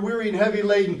 all you weary and heavy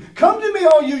laden. Come to me,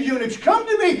 all you eunuchs. Come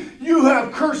to me. You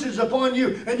have curses upon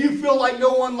you, and you feel like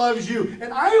no one loves you.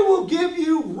 And I will give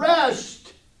you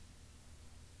rest.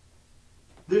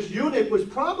 This eunuch was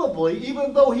probably,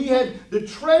 even though he had the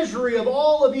treasury of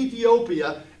all of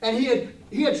Ethiopia, and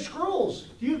he had scrolls.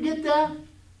 Do you get that?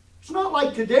 It's not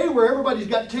like today where everybody's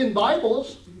got 10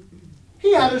 Bibles.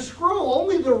 He had a scroll.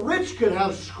 Only the rich could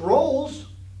have scrolls.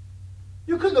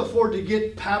 You couldn't afford to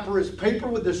get papyrus paper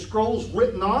with the scrolls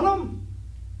written on them.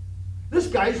 This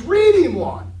guy's reading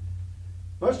one.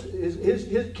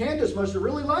 Candace must have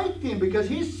really liked him because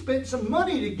he spent some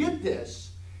money to get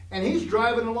this. And he's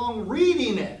driving along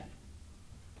reading it.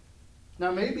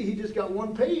 Now maybe he just got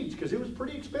one page because it was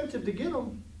pretty expensive to get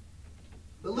them.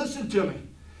 But listen to me.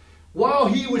 While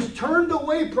he was turned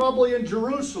away probably in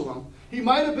Jerusalem, he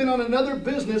might have been on another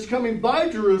business coming by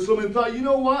Jerusalem and thought, you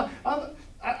know what,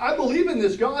 I believe in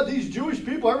this God. These Jewish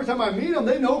people, every time I meet them,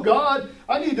 they know God.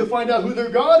 I need to find out who their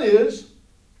God is.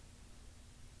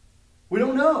 We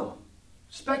don't know.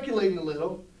 Speculating a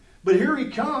little. But here he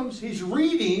comes. He's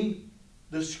reading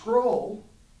the scroll.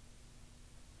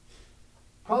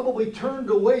 Probably turned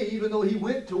away even though he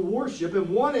went to worship and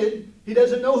wanted. He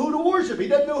doesn't know who to worship. He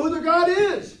doesn't know who their God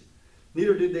is.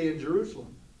 Neither did they in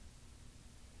Jerusalem.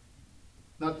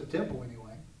 Not the temple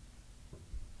anyway.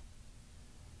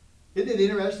 Isn't it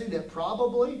interesting that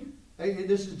probably,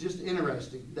 this is just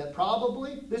interesting, that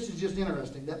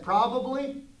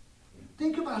probably,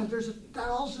 think about it, there's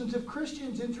thousands of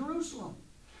Christians in Jerusalem.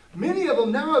 Many of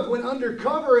them now have went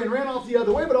undercover and ran off the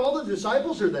other way, but all the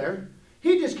disciples are there.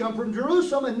 He just come from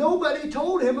Jerusalem and nobody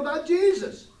told him about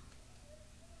Jesus.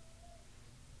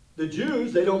 The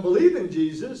Jews, they don't believe in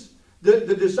Jesus.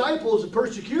 The disciples,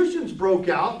 persecutions broke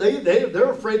out.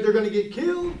 They're afraid they're going to get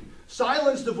killed.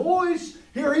 Silence the voice.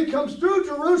 Here he comes through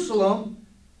Jerusalem,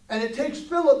 and it takes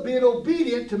Philip being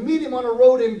obedient to meet him on a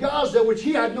road in Gaza, which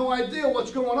he had no idea what's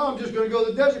going on. I'm just going to go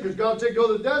to the desert because God said go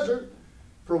to the desert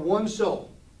for one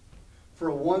soul.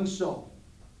 For one soul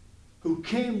who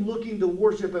came looking to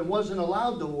worship and wasn't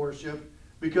allowed to worship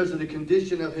because of the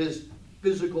condition of his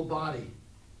physical body.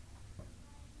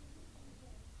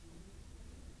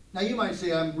 Now you might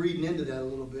say I'm reading into that a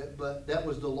little bit, but that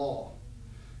was the law.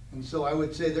 And so I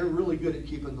would say they're really good at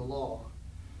keeping the law,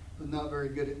 but not very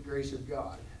good at the grace of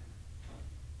God.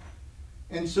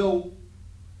 And so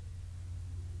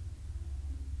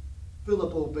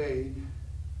Philip obeyed,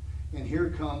 and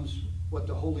here comes what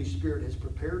the Holy Spirit has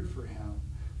prepared for him,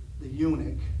 the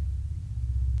eunuch,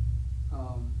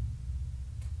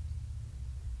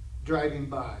 driving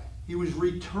by. He was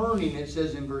returning, it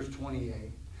says in verse 28.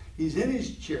 He's in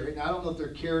his chariot. Now, I don't know if they're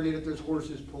carrying it, if there's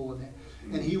horses pulling it.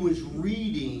 And he was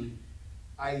reading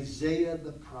Isaiah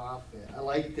the prophet. I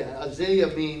like that. Isaiah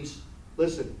means,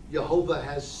 listen, Jehovah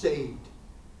has saved.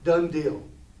 Done deal.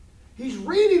 He's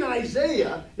reading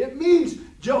Isaiah. It means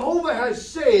Jehovah has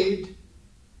saved.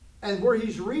 And where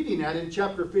he's reading at in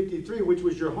chapter 53, which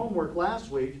was your homework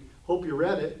last week, hope you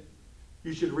read it.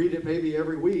 You should read it maybe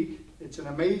every week. It's an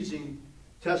amazing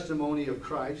testimony of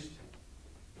Christ.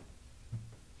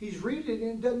 He's reading it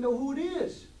and doesn't know who it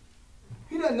is.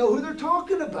 He doesn't know who they're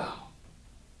talking about.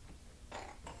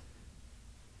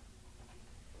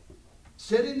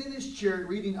 Sitting in his chariot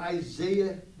reading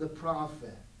Isaiah the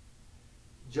prophet.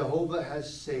 Jehovah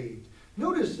has saved.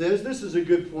 Notice this. This is a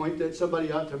good point that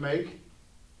somebody ought to make.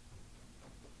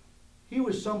 He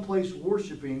was someplace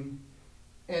worshiping,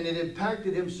 and it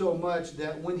impacted him so much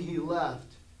that when he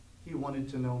left, he wanted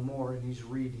to know more, and he's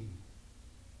reading.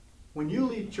 When you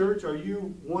leave church, are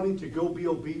you wanting to go be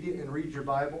obedient and read your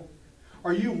Bible?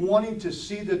 Are you wanting to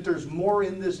see that there's more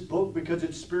in this book because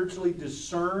it's spiritually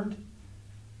discerned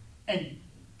and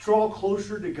draw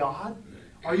closer to God?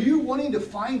 Are you wanting to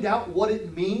find out what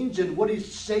it means and what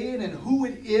He's saying and who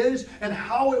it is and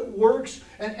how it works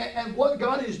and what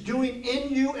God is doing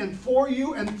in you and for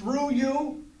you and through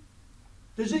you?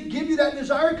 Does it give you that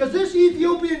desire? Because this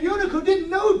Ethiopian eunuch who didn't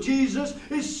know Jesus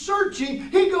is searching.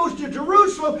 He goes to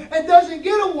Jerusalem and doesn't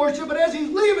get a worship, but as he's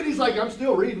leaving, he's like, I'm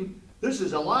still reading. This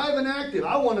is alive and active.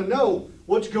 I want to know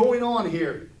what's going on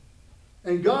here.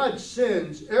 And God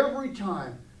sends every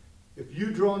time. If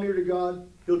you draw near to God,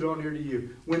 He'll draw near to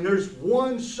you. When there's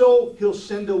one soul, He'll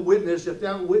send a witness if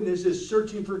that witness is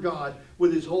searching for God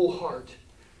with his whole heart.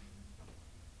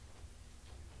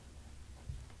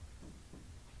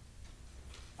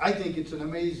 I think it's an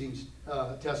amazing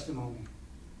testimony.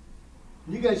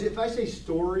 You guys, if I say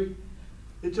story,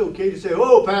 it's okay to say,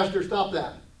 oh, Pastor, stop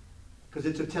that. Because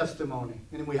it's a testimony.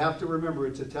 And we have to remember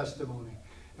it's a testimony.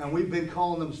 And we've been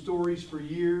calling them stories for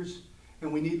years,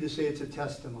 and we need to say it's a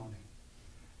testimony.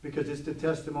 Because it's the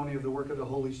testimony of the work of the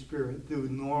Holy Spirit through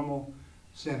normal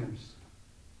sinners.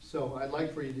 So I'd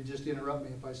like for you to just interrupt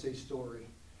me if I say story.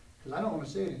 Because I don't want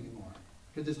to say it anymore.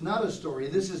 Because it's not a story.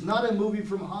 This is not a movie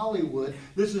from Hollywood.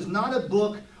 This is not a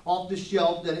book off the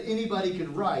shelf that anybody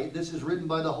could write. This is written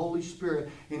by the Holy Spirit.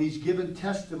 And He's given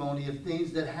testimony of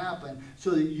things that happen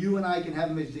so that you and I can have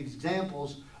them as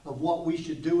examples of what we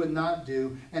should do and not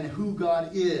do and who God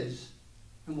is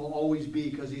and will always be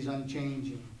because He's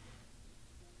unchanging.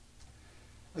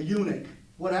 A eunuch.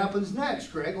 What happens next,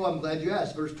 Greg? Well, I'm glad you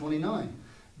asked. Verse 29.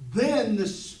 Then the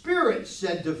Spirit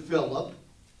said to Philip,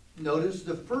 Notice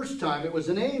the first time it was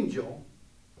an angel.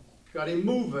 Got him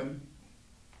moving.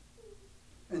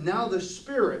 And now the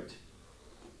Spirit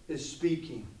is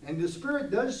speaking. And the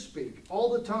Spirit does speak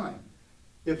all the time.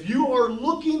 If you are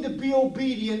looking to be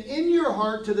obedient in your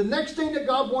heart to the next thing that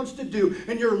God wants to do,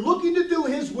 and you're looking to do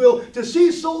His will, to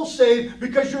see souls saved,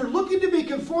 because you're looking to be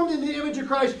conformed in the image of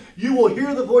Christ, you will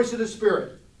hear the voice of the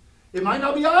Spirit. It might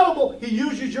not be audible. He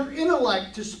uses your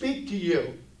intellect to speak to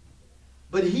you.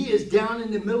 But He is down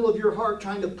in the middle of your heart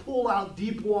trying to pull out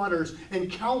deep waters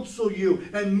and counsel you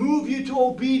and move you to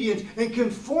obedience and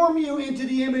conform you into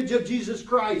the image of Jesus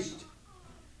Christ.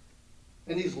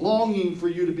 And He's longing for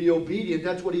you to be obedient.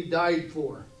 That's what He died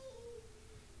for.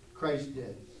 Christ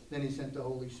did. Then He sent the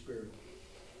Holy Spirit.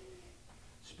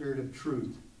 Spirit of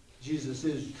truth. Jesus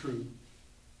is truth.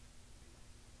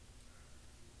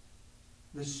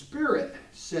 The Spirit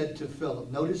said to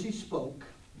Philip, notice He spoke,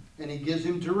 and He gives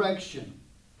him direction.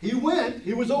 He went,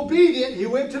 he was obedient, he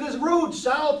went to this road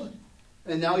south,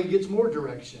 and now he gets more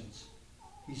directions.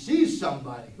 He sees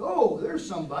somebody. Oh, there's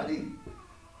somebody.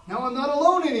 Now I'm not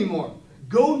alone anymore.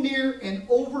 Go near and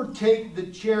overtake the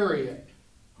chariot.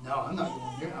 No, I'm not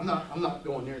going near. I'm not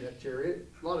going near that chariot.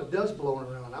 A lot of dust blowing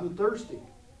around. I'm thirsty.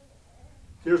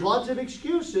 There's lots of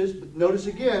excuses, but notice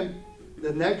again,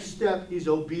 the next step, he's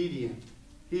obedient.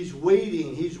 He's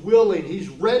waiting. He's willing. He's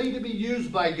ready to be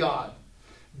used by God.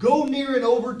 Go near and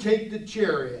overtake the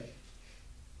chariot,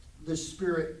 the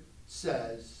Spirit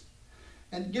says.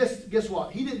 And guess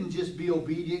what? He didn't just be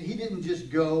obedient. He didn't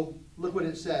just go. Look what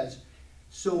it says.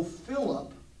 So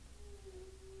Philip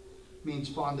means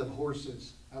fond of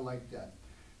horses. I like that.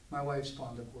 My wife's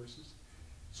fond of horses.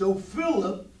 So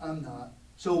Philip, I'm not.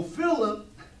 So Philip,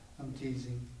 I'm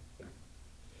teasing,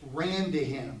 ran to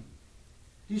him.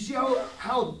 Do you see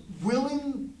how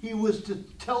willing he was to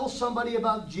tell somebody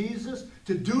about Jesus,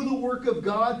 to do the work of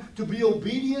God, to be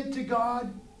obedient to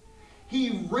God?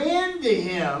 He ran to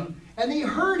him, and he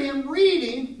heard him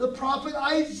reading the prophet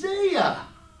Isaiah.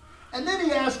 And then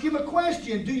he asked him a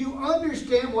question. Do you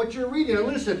understand what you're reading? Now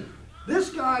listen, this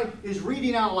guy is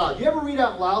reading out loud. You ever read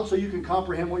out loud so you can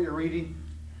comprehend what you're reading?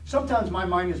 Sometimes my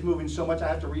mind is moving so much I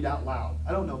have to read out loud.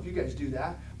 I don't know if you guys do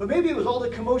that. But maybe it was all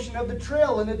the commotion of the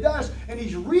trail and the dust. And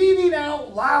he's reading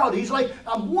out loud. He's like,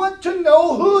 I want to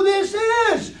know who this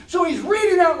is. So he's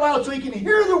reading out loud so he can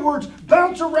hear the words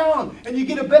bounce around. And you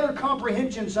get a better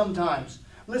comprehension sometimes.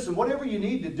 Listen, whatever you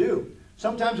need to do.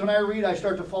 Sometimes when I read, I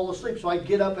start to fall asleep. So I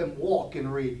get up and walk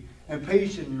and read and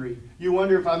patiently read. You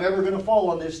wonder if I'm ever going to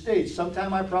fall on this stage.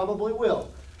 Sometime I probably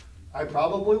will. I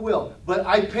probably will. But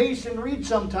I pace and read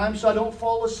sometimes so I don't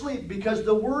fall asleep because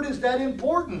the word is that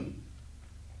important.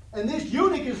 And this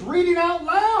eunuch is reading out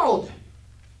loud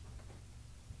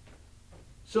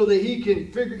so that he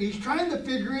can figure, he's trying to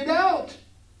figure it out.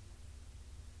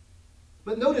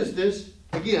 But notice this,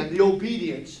 again, the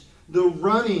obedience, the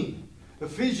running.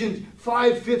 Ephesians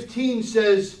 5:15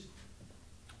 says,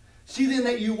 see then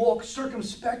that you walk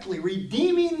circumspectly,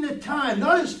 redeeming the time,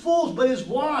 not as fools but as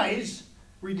wise,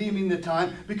 redeeming the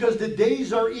time, because the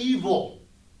days are evil.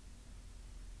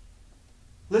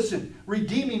 Listen,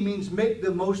 redeeming means make the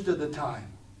most of the time.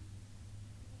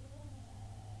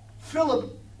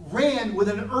 Philip ran with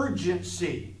an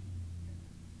urgency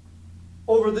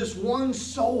over this one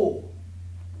soul,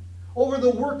 over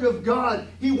the work of God.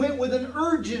 He went with an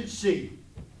urgency.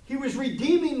 He was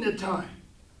redeeming the time.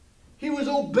 He was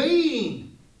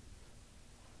obeying.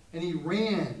 And he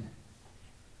ran.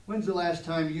 When's the last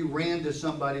time you ran to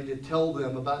somebody to tell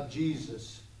them about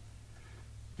Jesus?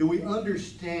 Do we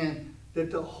understand that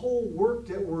the whole work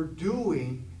that we're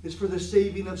doing is for the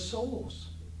saving of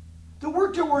souls? The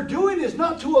work that we're doing is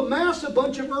not to amass a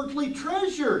bunch of earthly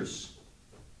treasures.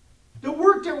 The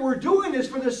work that we're doing is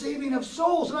for the saving of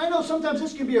souls. And I know sometimes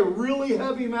this can be a really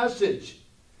heavy message.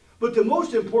 But the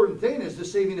most important thing is the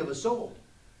saving of a soul.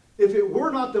 If it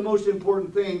were not the most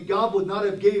important thing, God would not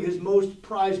have gave His most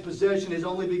prized possession, His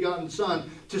only begotten Son,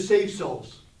 to save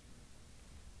souls.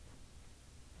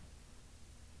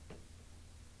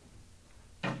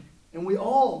 And we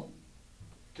all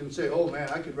can say, oh man,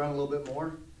 I could run a little bit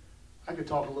more. I could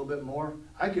talk a little bit more.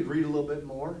 I could read a little bit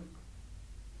more.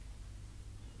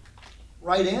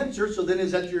 Right answer. So then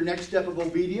is that your next step of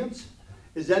obedience?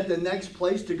 Is that the next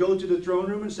place to go to the throne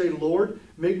room and say, Lord,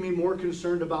 make me more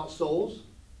concerned about souls?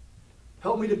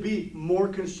 Help me to be more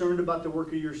concerned about the work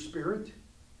of your Spirit.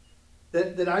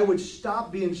 That I would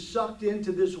stop being sucked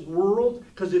into this world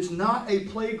because it's not a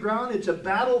playground. It's a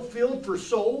battlefield for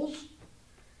souls.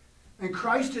 And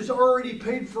Christ has already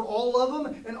paid for all of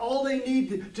them. And all they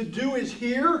need to do is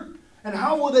hear. And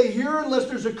how will they hear unless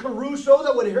there's a carousel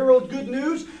that would herald good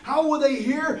news? How will they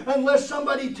hear unless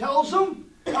somebody tells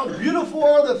them? How beautiful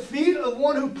are the feet of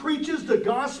one who preaches the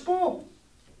gospel.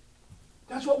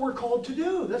 That's what we're called to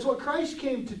do. That's what Christ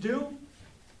came to do.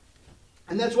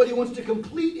 And that's what he wants to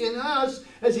complete in us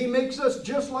as he makes us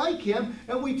just like him.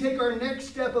 And we take our next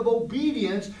step of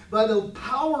obedience by the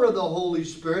power of the Holy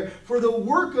Spirit, for the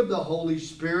work of the Holy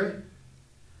Spirit,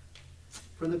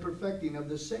 for the perfecting of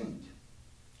the saint.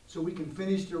 So we can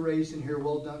finish the race and hear,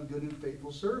 well done, good and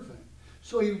faithful servant.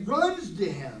 So he runs to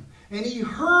him, and he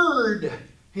heard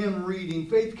him reading.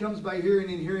 Faith comes by hearing,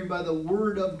 and hearing by the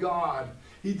word of God.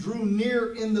 He drew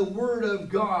near in the word of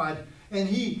God. And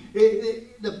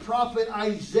the prophet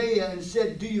Isaiah, and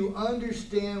said, do you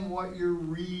understand what you're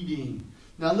reading?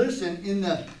 Now listen, in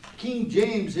the King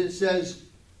James it says,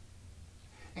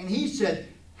 and he said,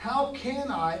 how can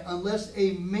I unless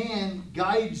a man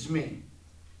guides me?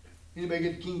 Anybody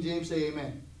get the King James? Say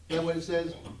amen. Is that what it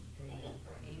says?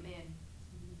 Amen.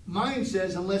 Mine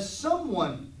says, unless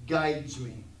someone guides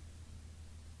me.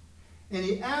 And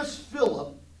he asked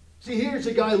Philip, see, here's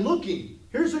a guy looking.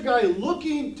 Here's a guy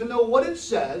looking to know what it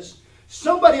says.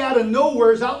 Somebody out of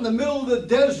nowhere is out in the middle of the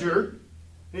desert.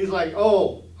 And he's like,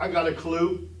 oh, I got a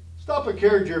clue. Stop a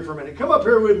carriage here for a minute. Come up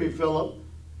here with me, Philip.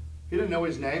 He didn't know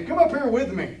his name. Come up here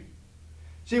with me.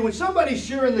 See, when somebody's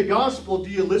sharing the gospel, do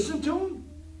you listen to them?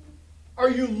 Are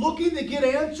you looking to get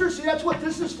answers? See, that's what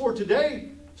this is for today.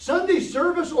 Sunday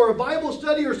service or a Bible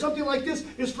study or something like this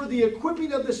is for the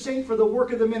equipping of the saint for the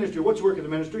work of the ministry. What's the work of the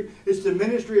ministry? It's the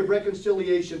ministry of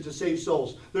reconciliation to save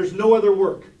souls. There's no other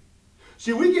work.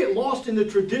 See, we get lost in the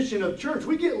tradition of church.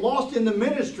 We get lost in the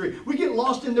ministry. We get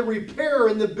lost in the repair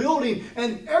and the building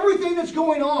and everything that's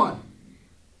going on.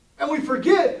 And we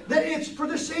forget that it's for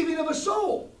the saving of a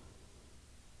soul.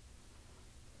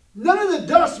 None of the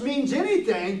dust means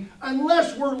anything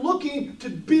unless we're looking to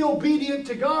be obedient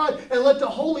to God and let the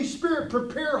Holy Spirit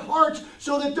prepare hearts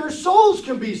so that their souls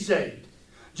can be saved.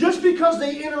 Just because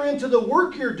they enter into the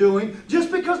work you're doing,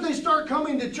 just because they start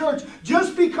coming to church,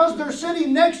 just because they're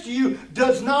sitting next to you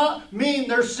does not mean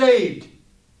they're saved.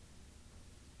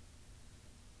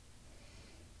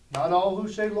 Not all who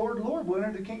say, Lord, Lord, will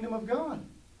enter the kingdom of God.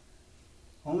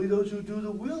 Only those who do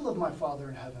the will of my Father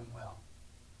in heaven will.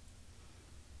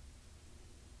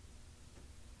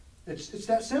 It's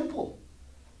that simple.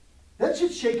 That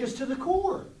should shake us to the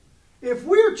core. If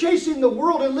we're chasing the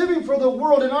world and living for the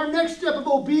world, and our next step of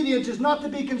obedience is not to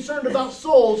be concerned about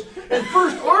souls, and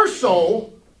first our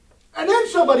soul, and then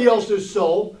somebody else's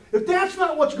soul, if that's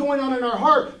not what's going on in our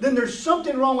heart, then there's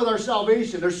something wrong with our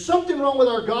salvation. There's something wrong with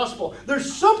our gospel.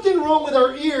 There's something wrong with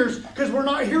our ears because we're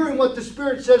not hearing what the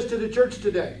Spirit says to the church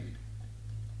today.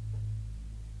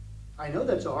 I know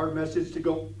that's a hard message to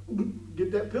go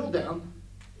get that pill down.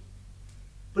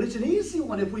 But it's an easy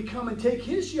one if we come and take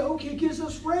his yoke. He gives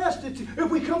us rest. If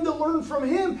we come to learn from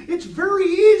him, it's very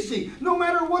easy. No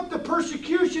matter what the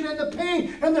persecution and the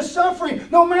pain and the suffering,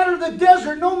 no matter the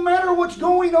desert, no matter what's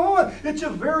going on, it's a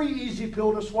very easy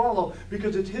pill to swallow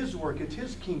because it's his work, it's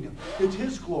his kingdom, it's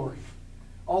his glory.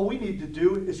 All we need to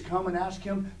do is come and ask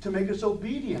him to make us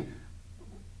obedient.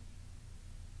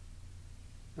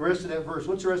 The rest of that verse,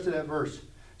 what's the rest of that verse?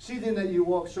 See then that you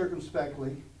walk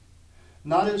circumspectly,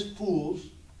 not as fools.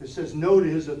 It says no to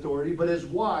his authority, but as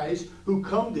wise who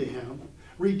come to him,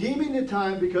 redeeming the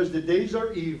time because the days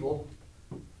are evil.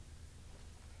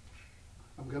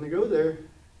 I'm going to go there.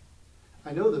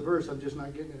 I know the verse, I'm just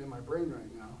not getting it in my brain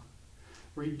right now.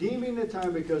 Redeeming the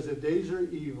time because the days are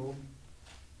evil.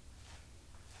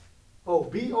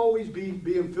 Oh, always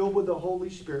being filled with the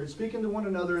Holy Spirit, speaking to one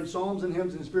another in psalms and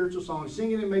hymns and spiritual songs,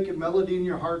 singing and making melody in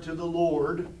your heart to the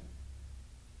Lord,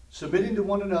 submitting to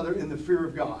one another in the fear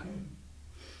of God.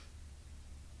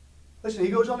 Listen,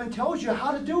 he goes on and tells you how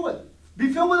to do it.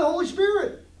 Be filled with the Holy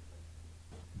Spirit.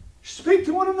 Speak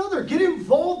to one another. Get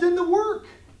involved in the work.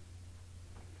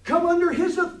 Come under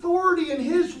his authority and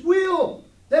his will.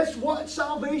 That's what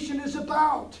salvation is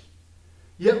about.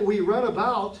 Yet we run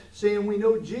about saying we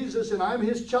know Jesus and I'm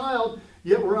his child,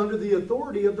 yet we're under the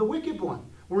authority of the wicked one.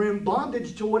 We're in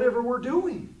bondage to whatever we're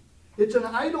doing. It's an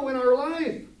idol in our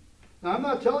life. Now, I'm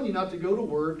not telling you not to go to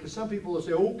work, because some people will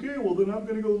say, okay, well, then I'm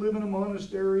going to go live in a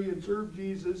monastery and serve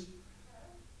Jesus.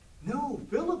 No,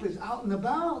 Philip is out and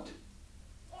about.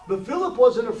 But Philip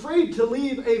wasn't afraid to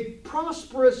leave a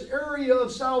prosperous area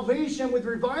of salvation with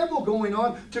revival going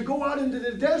on to go out into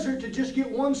the desert to just get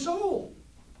one soul.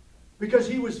 Because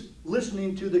he was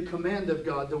listening to the command of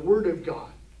God, the word of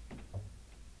God.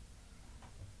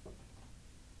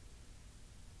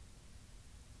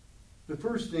 The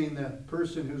first thing that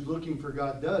person who's looking for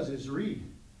God does is read.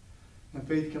 And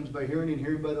faith comes by hearing, and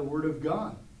hearing by the word of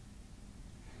God.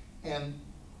 And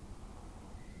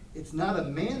it's not a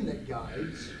man that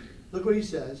guides, Look what he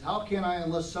says. How can I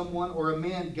unless someone or a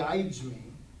man guides me?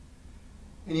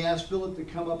 And he asked Philip to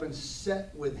come up and sit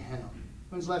with him.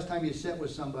 When's the last time you sat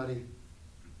with somebody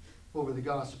over the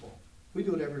gospel? We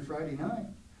do it every Friday night.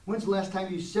 When's the last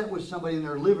time you sat with somebody in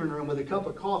their living room with a cup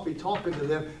of coffee, talking to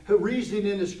them, reasoning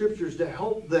in the scriptures to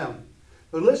help them?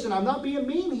 But listen, I'm not being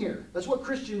mean here. That's what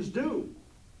Christians do.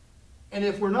 And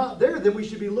if we're not there, then we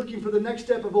should be looking for the next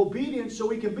step of obedience so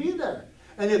we can be there.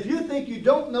 And if you think you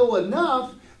don't know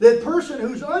enough, that person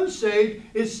who's unsaved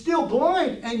is still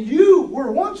blind. And you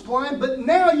were once blind, but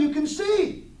now you can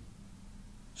see.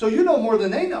 So you know more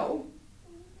than they know.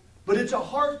 But it's a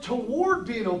heart toward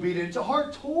being obedient. It's a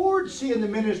heart toward seeing the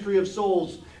ministry of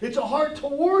souls. It's a heart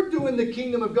toward doing the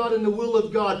kingdom of God and the will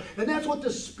of God. And that's what the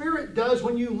Spirit does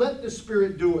when you let the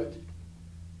Spirit do it.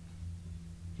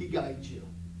 He guides you.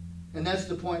 And that's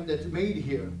the point that's made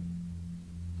here.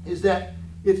 Is that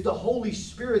it's the Holy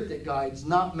Spirit that guides,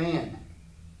 not man.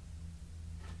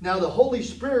 Now the Holy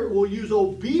Spirit will use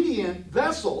obedient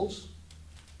vessels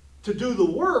to do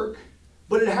the work,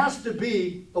 but it has to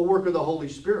be a work of the Holy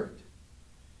Spirit.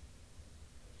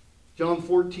 John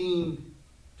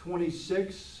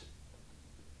 14:26.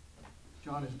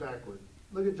 John is backward.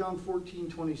 Look at John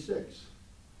 14:26.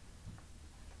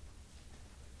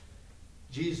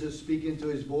 Jesus speaking to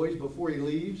his boys before he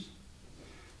leaves.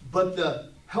 But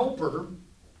the Helper,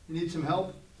 you need some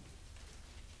help?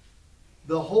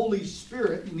 The Holy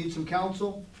Spirit, you need some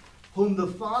counsel? Whom the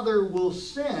Father will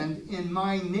send in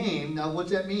my name. Now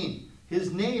what's that mean?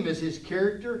 His name is his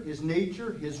character, his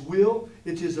nature, his will.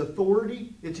 It's his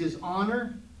authority. It's his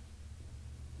honor.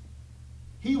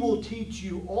 He will teach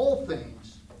you all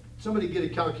things. Somebody get a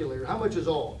calculator. How much is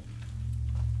all?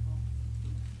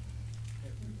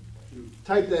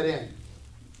 Type that in.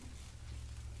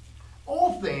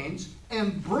 All things,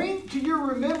 and bring to your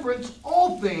remembrance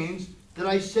all things that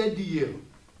I said to you.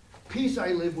 Peace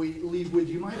I leave with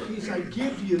you. My peace I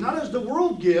give to you. Not as the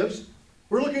world gives.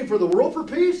 We're looking for the world for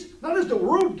peace. Not as the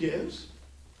world gives.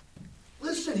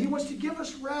 Listen, he wants to give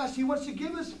us rest. He wants to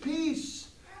give us peace.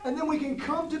 And then we can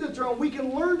come to the throne. We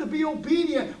can learn to be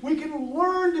obedient. We can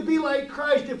learn to be like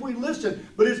Christ if we listen.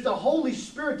 But it's the Holy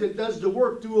Spirit that does the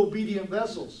work through obedient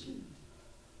vessels.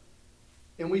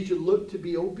 And we should look to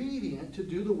be obedient to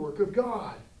do the work of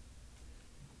God.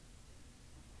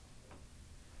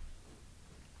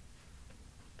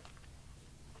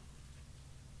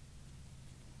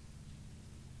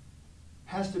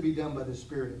 Has to be done by the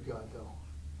Spirit of God, though.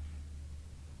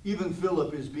 Even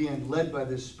Philip is being led by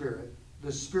the Spirit.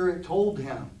 The Spirit told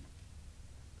him,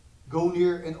 go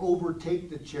near and overtake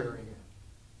the chariot.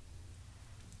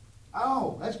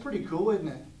 Oh, that's pretty cool, isn't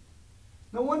it?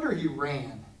 No wonder he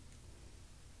ran.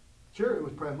 Chariot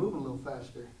was probably moving a little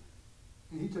faster.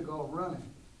 And he took off running.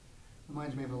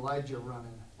 Reminds me of Elijah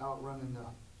running, outrunning the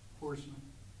horsemen.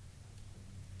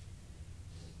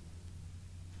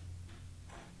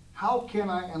 How can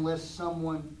I unless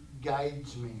someone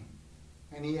guides me?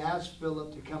 And he asked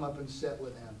Philip to come up and sit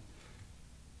with him.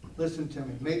 Listen to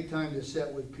me. Make time to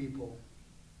sit with people.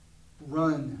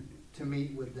 Run to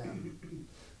meet with them.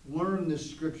 Learn the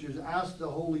scriptures. Ask the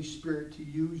Holy Spirit to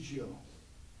use you.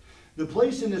 The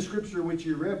place in the scripture which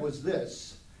you read was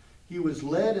this. He was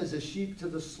led as a sheep to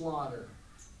the slaughter.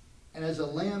 And as a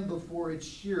lamb before its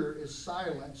shearer is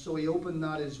silent, so he opened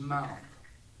not his mouth.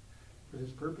 For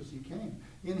this purpose he came.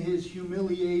 In his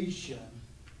humiliation,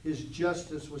 his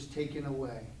justice was taken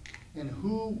away. And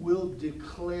who will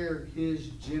declare his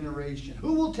generation?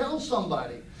 Who will tell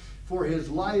somebody? For his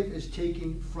life is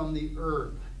taken from the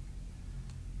earth.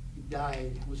 He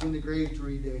died, was in the grave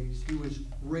 3 days. He was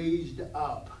raised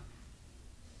up.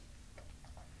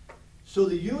 So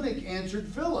the eunuch answered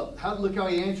Philip. Look how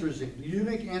he answers him. The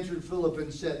eunuch answered Philip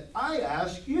and said, I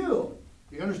ask you.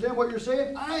 Do you understand what you're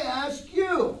saying? I ask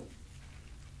you.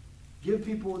 Give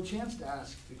people a chance to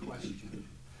ask the question.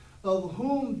 Of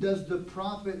whom does the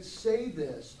prophet say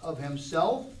this? Of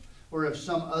himself or of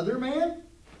some other man?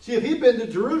 See, if he'd been to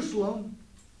Jerusalem,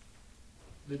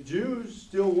 the Jews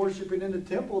still worshiping in the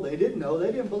temple, they didn't know.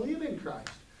 They didn't believe in Christ.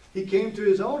 He came to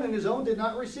his own, and his own did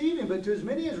not receive him. But to as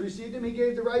many as received him, he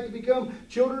gave the right to become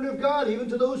children of God, even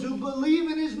to those who believe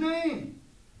in his name.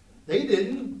 They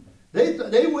didn't. They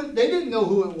didn't know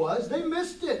who it was. They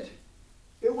missed it.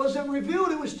 It wasn't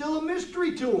revealed. It was still a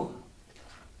mystery to them.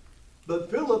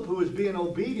 But Philip, who is being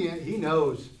obedient, he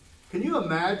knows. Can you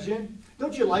imagine?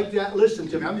 Don't you like that? Listen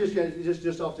to me. I'm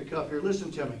just off the cuff here.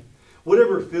 Listen to me.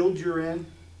 Whatever field you're in,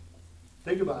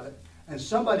 think about it. And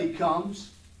somebody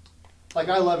comes. Like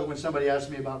I love it when somebody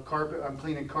asks me about carpet. I'm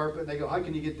cleaning carpet. And they go, how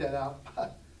can you get that out?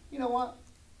 You know what?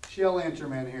 Shell answer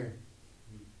man here.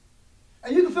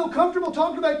 And you can feel comfortable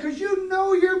talking about it because you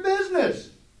know your business.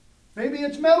 Maybe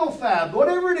it's metal fab,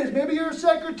 whatever it is. Maybe you're a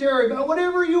secretary,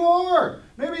 whatever you are.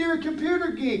 Maybe you're a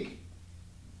computer geek.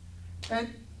 And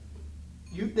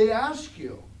they ask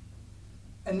you.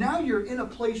 And now you're in a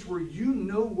place where you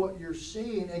know what you're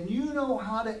saying and you know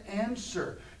how to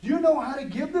answer. You know how to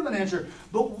give them an answer.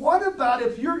 But what about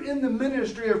if you're in the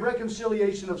ministry of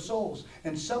reconciliation of souls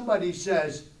and somebody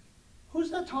says, who's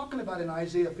that talking about in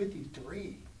Isaiah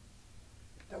 53?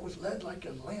 That was led like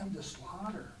a lamb to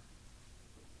slaughter.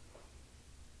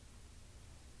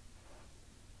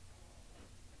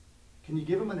 Can you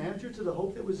give them an answer to the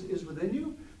hope that is within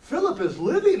you? Philip is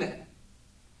living it.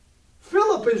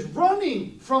 Philip is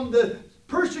running from the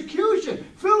persecution.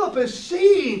 Philip is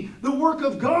seeing the work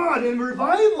of God in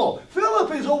revival.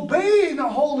 Philip is obeying the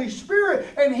Holy Spirit,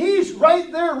 and he's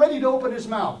right there ready to open his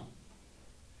mouth.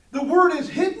 The word is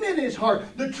hidden in his heart.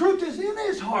 The truth is in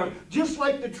his heart, just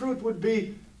like the truth would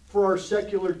be for our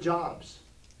secular jobs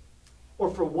or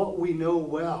for what we know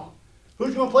well.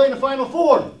 Who's going to play in the Final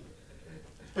Four?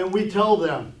 And we tell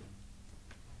them,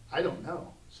 I don't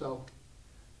know. So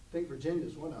I think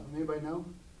Virginia's one of them. Anybody know?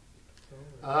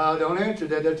 Don't answer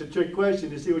that. That's a trick question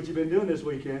to see what you've been doing this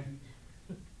weekend.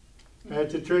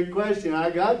 That's a trick question. I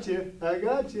got you. I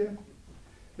got you.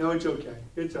 No, it's okay.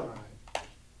 It's all right.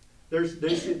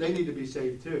 They need to be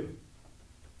saved too.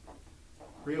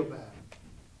 Real bad.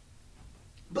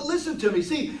 But listen to me.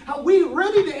 See, how we're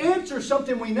ready to answer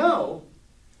something we know,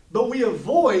 but we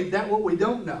avoid that what we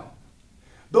don't know.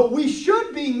 But we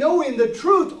should be knowing the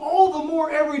truth all the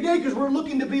more every day because we're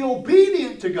looking to be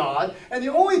obedient to God. And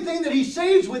the only thing that He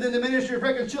saves within the ministry of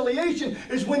reconciliation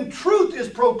is when truth is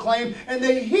proclaimed and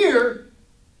they hear,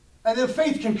 and then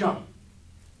faith can come.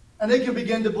 And they can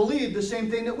begin to believe the same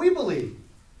thing that we believe.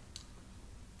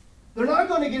 They're not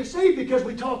going to get saved because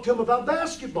we talk to them about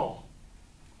basketball.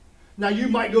 Now, you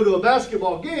might go to a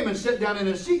basketball game and sit down in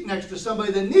a seat next to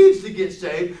somebody that needs to get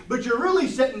saved, but you're really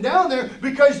sitting down there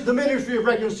because of the ministry of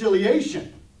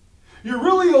reconciliation. You're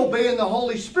really obeying the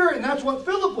Holy Spirit, and that's what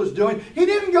Philip was doing. He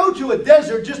didn't go to a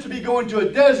desert just to be going to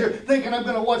a desert thinking, I'm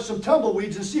going to watch some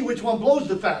tumbleweeds and see which one blows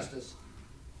the fastest.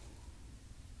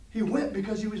 He went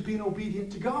because he was being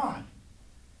obedient to God.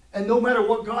 And no matter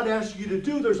what God asks you to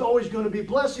do, there's always going to be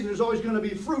blessing. There's always going to be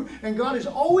fruit. And God is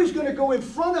always going to go in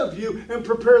front of you and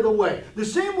prepare the way. The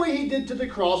same way He did to the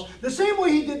cross. The same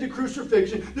way He did to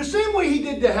crucifixion. The same way He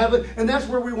did to heaven. And that's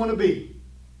where we want to be.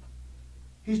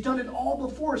 He's done it all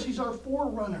before us. He's our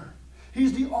forerunner.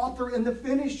 He's the author and the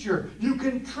finisher. You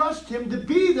can trust Him to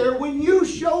be there when you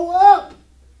show up.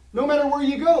 No matter where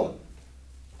you go.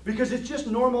 Because it's just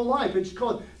normal life. It's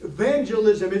called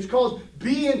evangelism. It's called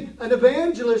being an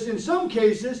evangelist in some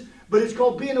cases, but it's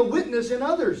called being a witness in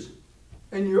others.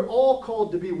 And you're all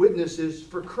called to be witnesses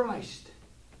for Christ.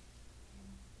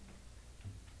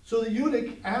 So the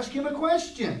eunuch asked him a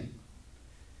question.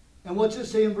 And what's it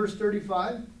say in verse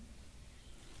 35?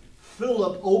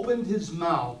 Philip opened his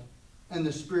mouth and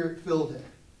the Spirit filled him.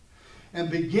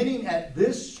 And beginning at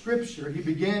this scripture, he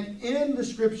began in the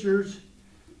scriptures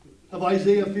of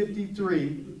Isaiah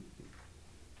 53,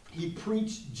 he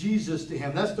preached Jesus to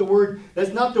him. That's the word.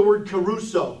 That's not the word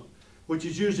caruso, which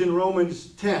is used in Romans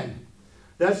 10.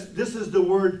 This is the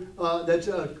word that's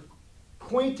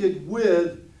acquainted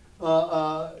with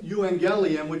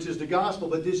euangelium, which is the gospel,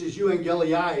 but this is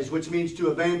euangelize, which means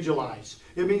to evangelize.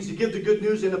 It means to give the good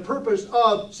news in the purpose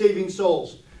of saving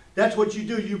souls. That's what you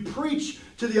do. You preach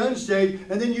to the unsaved,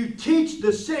 and then you teach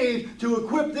the saved to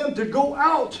equip them to go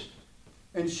out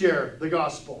and share the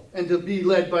gospel and to be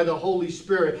led by the Holy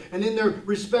Spirit. And in their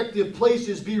respective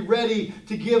places, be ready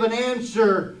to give an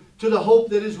answer to the hope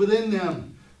that is within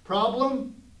them.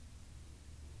 Problem?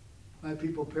 My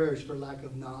people perish for lack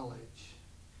of knowledge.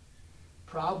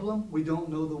 Problem? We don't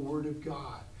know the Word of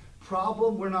God.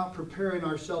 Problem? We're not preparing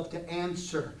ourselves to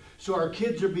answer. So our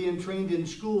kids are being trained in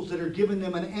schools that are giving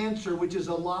them an answer which is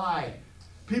a lie.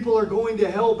 People are going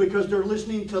to hell because they're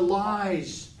listening to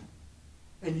lies.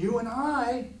 And you and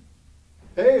I,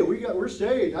 hey, we're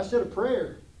saved. I said a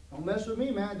prayer. Don't mess with me,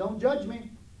 man. Don't judge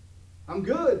me. I'm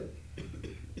good.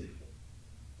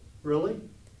 Really?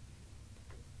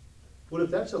 What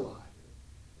if that's a lie?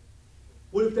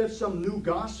 What if that's some new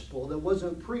gospel that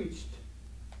wasn't preached?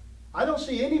 I don't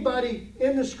see anybody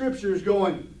in the scriptures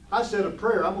going, I said a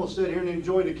prayer. I'm going to sit here and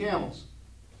enjoy the camels.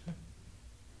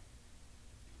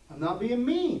 I'm not being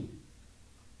mean.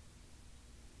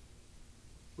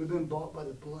 We've been bought by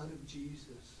the blood of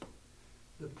Jesus.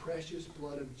 The precious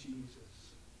blood of Jesus.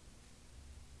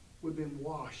 We've been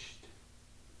washed.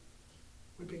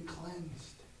 We've been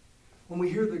cleansed. When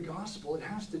we hear the gospel, it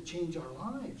has to change our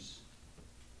lives.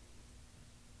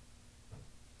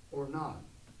 or not.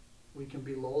 We can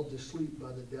be lulled to sleep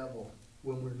by the devil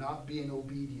when we're not being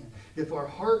obedient. If our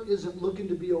heart isn't looking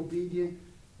to be obedient,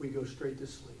 we go straight to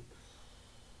sleep.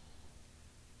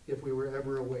 If we were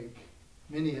ever awake.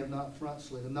 Many have not front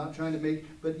slid. I'm not trying to make,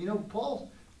 but you know,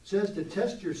 Paul says to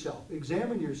test yourself,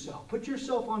 examine yourself, put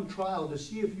yourself on trial to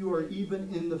see if you are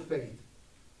even in the faith.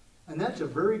 And that's a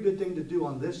very good thing to do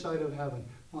on this side of heaven,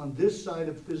 on this side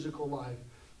of physical life,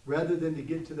 rather than to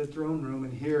get to the throne room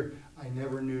and hear, I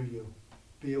never knew you.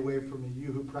 Be away from me,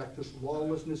 you who practice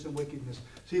lawlessness and wickedness.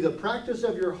 See, the practice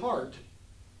of your heart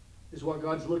is what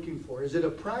God's looking for. Is it a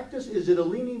practice? Is it a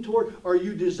leaning toward? Are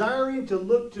you desiring to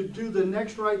look to do the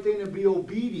next right thing and be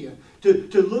obedient?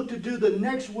 To look to do the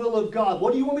next will of God?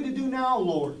 What do you want me to do now,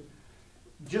 Lord?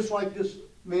 Just like this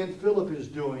man Philip is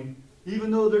doing.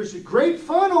 Even though there's great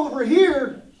fun over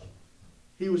here,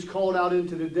 he was called out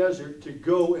into the desert to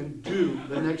go and do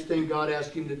the next thing God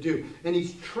asked him to do. And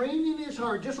he's training his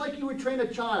heart, just like you would train a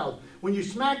child. When you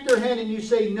smack their hand and you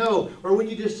say no, or when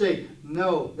you just say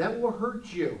no, that will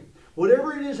hurt you.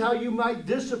 Whatever it is how you might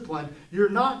discipline, you're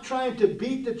not trying to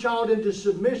beat the child into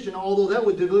submission, although that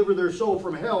would deliver their soul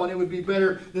from hell and it would be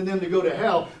better than them to go to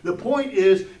hell. The point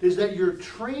is that you're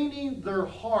training their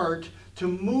heart to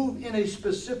move in a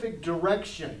specific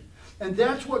direction. And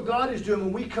that's what God is doing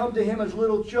when we come to Him as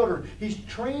little children. He's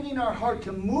training our heart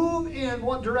to move in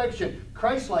what direction?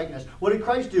 Christ-likeness. What did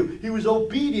Christ do? He was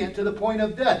obedient to the point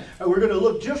of death. And we're going to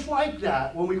look just like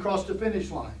that when we cross the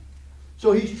finish line.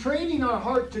 So He's training our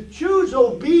heart to choose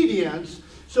obedience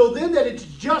so then that it's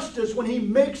justice when He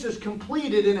makes us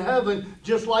completed in heaven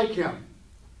just like Him.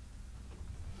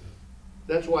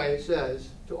 That's why it says,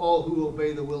 to all who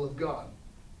obey the will of God.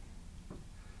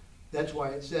 That's why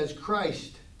it says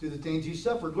Christ, through the things He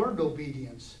suffered, learned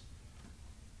obedience.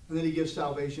 And then He gives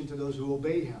salvation to those who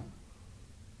obey Him.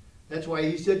 That's why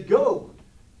He said, go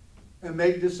and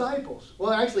make disciples.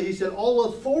 Well, actually, He said, all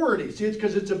authority. See, it's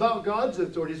because it's about God's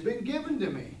authority. It's been given to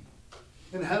me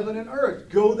in heaven and earth.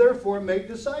 Go, therefore, and make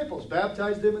disciples.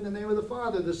 Baptize them in the name of the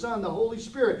Father, the Son, the Holy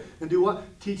Spirit. And do what?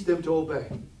 Teach them to obey.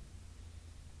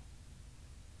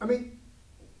 I mean,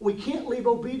 we can't leave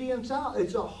obedience out.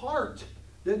 It's a heart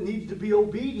that needs to be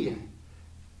obedient.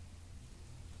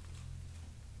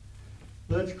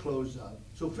 Let's close up.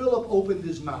 So Philip opened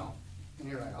his mouth. And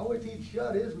you're like, oh, if he'd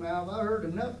shut his mouth, I heard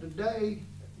enough today.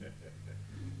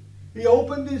 He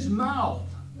opened his mouth.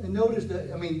 And notice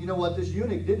that, I mean, you know what? This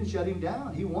eunuch didn't shut him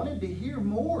down. He wanted to hear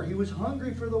more. He was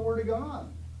hungry for the Word of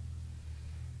God.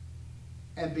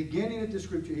 And beginning at the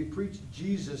Scripture, he preached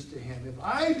Jesus to him. If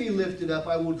I be lifted up,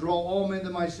 I will draw all men to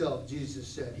myself, Jesus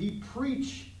said. He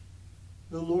preached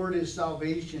the Lord is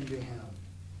salvation to him.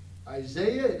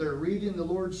 Isaiah, they're reading the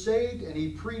Lord saved, and he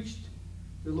preached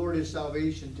the Lord is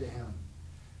salvation to him.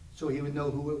 So he would know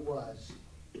who it was.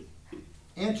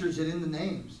 Answers it in the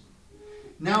names.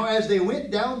 Now as they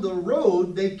went down the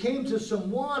road, they came to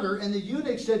some water, and the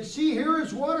eunuch said, see, here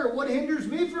is water. What hinders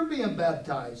me from being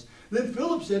baptized? Then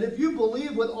Philip said, if you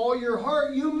believe with all your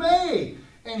heart, you may.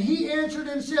 And he answered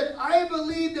and said, I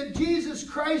believe that Jesus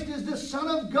Christ is the Son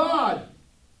of God.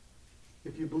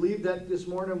 If you believe that this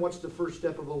morning, what's the first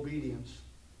step of obedience?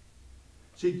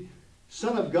 See,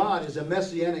 Son of God is a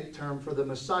messianic term for the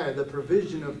Messiah, the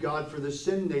provision of God for the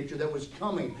sin nature that was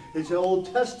coming. It's an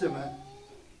Old Testament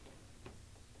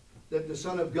that the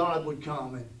Son of God would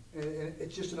come. And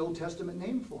it's just an Old Testament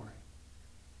name for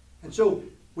it. And so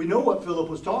we know what Philip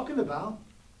was talking about.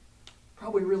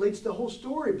 Probably relates to the whole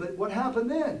story. But what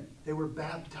happened then? They were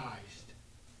baptized.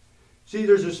 See,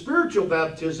 there's a spiritual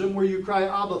baptism where you cry,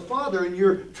 Abba, Father, and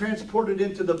you're transported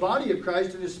into the body of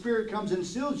Christ, and the Spirit comes and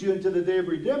seals you into the day of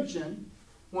redemption.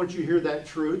 Once you hear that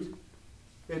truth,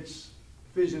 it's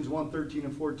Ephesians 1:13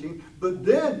 and 14. But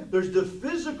then there's the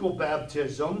physical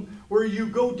baptism where you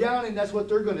go down, and that's what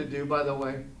they're going to do, by the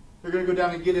way. They're going to go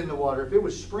down and get in the water. If it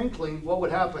was sprinkling, what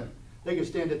would happen? They could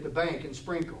stand at the bank and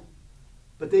sprinkle.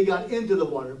 But they got into the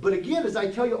water. But again, as I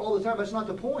tell you all the time, that's not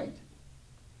the point.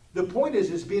 The point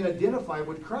is being identified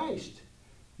with Christ.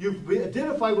 You've been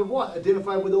identified with what?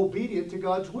 Identified with obedient to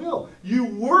God's will. You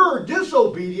were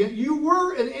disobedient. You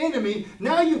were an enemy.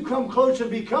 Now you've come close and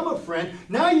become a friend.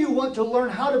 Now you want to learn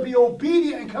how to be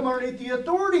obedient and come underneath the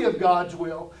authority of God's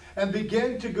will and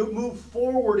begin to move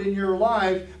forward in your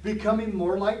life, becoming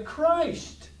more like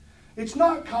Christ. It's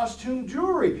not costume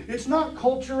jewelry. It's not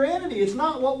culturanity. It's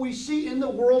not what we see in the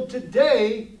world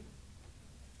today.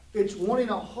 It's wanting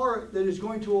a heart that is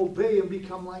going to obey and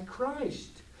become like Christ.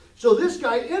 So this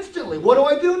guy instantly, what do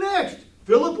I do next?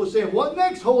 Philip was saying, what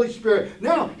next, Holy Spirit?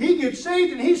 Now he gets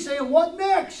saved and he's saying, what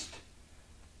next?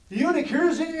 The eunuch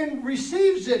hears it and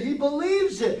receives it. He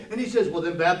believes it. And he says, well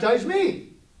then baptize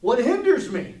me. What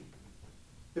hinders me?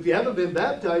 If you haven't been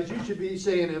baptized, you should be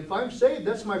saying, if I'm saved,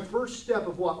 that's my first step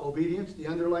of what? Obedience, the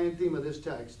underlying theme of this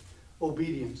text.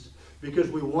 Obedience. Because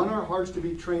we want our hearts to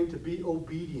be trained to be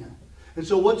obedient. And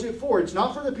so what's it for? It's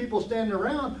not for the people standing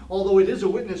around, although it is a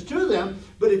witness to them,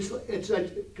 but it's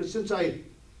because since I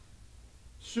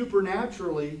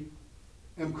supernaturally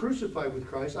am crucified with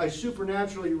Christ, I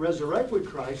supernaturally resurrect with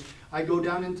Christ, I go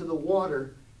down into the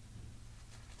water,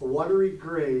 a watery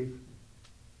grave,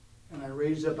 and I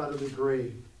raise up out of the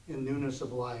grave in newness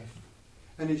of life.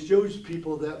 And it shows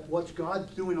people that what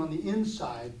God's doing on the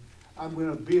inside, I'm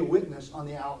going to be a witness on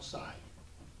the outside.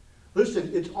 Listen,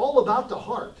 it's all about the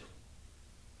heart.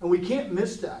 And we can't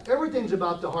miss that. Everything's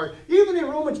about the heart. Even in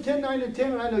Romans 10, 9, and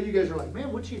 10, and I know you guys are like,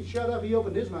 man, would he shut up? He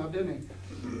opened his mouth, didn't he?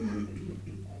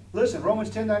 Listen,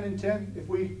 Romans 10, 9, and 10, if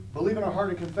we believe in our heart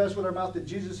and confess with our mouth that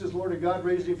Jesus is Lord and God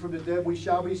raised him from the dead, we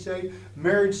shall be saved.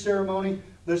 Marriage ceremony,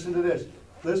 listen to this.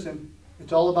 Listen,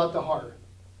 it's all about the heart.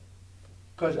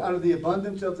 Because out of the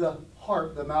abundance of the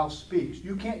heart, the mouth speaks.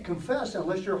 You can't confess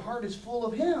unless your heart is full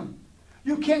of him.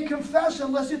 You can't confess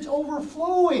unless it's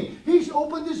overflowing. He's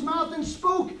opened his mouth and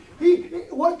spoke.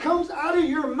 What comes out of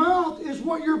your mouth is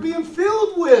what you're being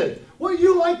filled with. What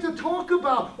you like to talk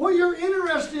about. What you're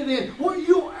interested in. What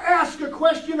you ask a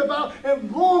question about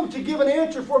and long to give an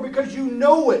answer for because you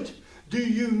know it. Do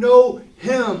you know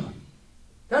him?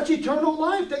 That's eternal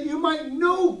life, that you might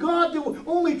know God, the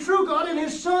only true God, and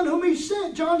his Son whom he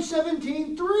sent. John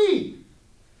 17:3.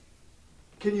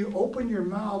 Can you open your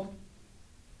mouth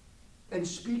and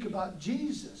speak about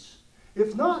Jesus?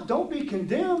 If not, don't be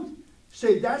condemned.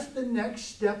 Say, that's the next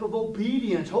step of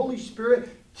obedience. Holy Spirit,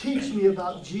 teach me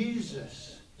about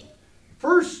Jesus.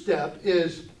 First step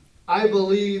is, I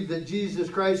believe that Jesus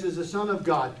Christ is the Son of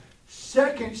God.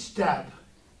 Second step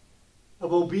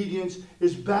of obedience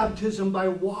is baptism by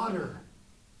water.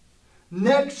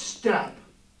 Next step,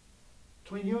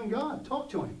 between you and God, talk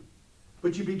to him.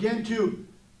 But you begin to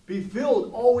be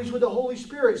filled always with the Holy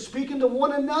Spirit, speaking to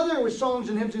one another with songs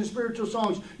and hymns and spiritual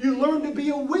songs. You learn to be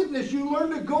a witness. You learn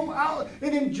to go out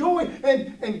and enjoy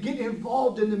and get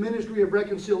involved in the ministry of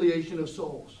reconciliation of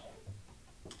souls.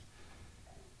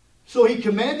 So he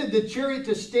commanded the chariot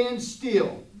to stand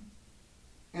still.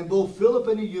 And both Philip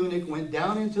and the eunuch went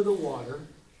down into the water,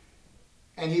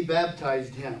 and he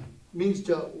baptized him. It means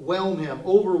to whelm him,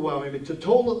 overwhelm him. It's a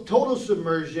total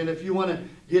submersion. If you want to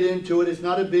get into it, it's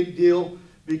not a big deal.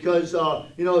 Because,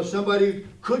 if somebody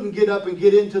couldn't get up and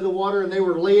get into the water and they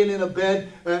were laying in a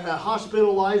bed,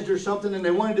 hospitalized or something, and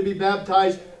they wanted to be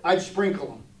baptized, I'd sprinkle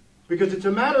them. Because it's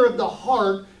a matter of the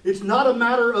heart. It's not a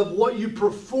matter of what you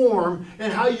perform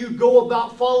and how you go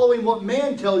about following what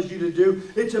man tells you to do.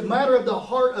 It's a matter of the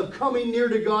heart of coming near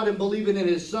to God and believing in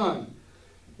his Son.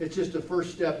 It's just the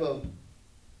first step of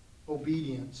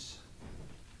obedience.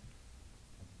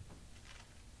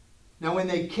 Now when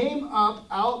they came up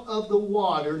out of the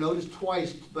water, notice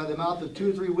twice, by the mouth of 2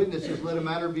 or 3 witnesses, let a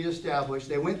matter be established.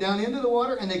 They went down into the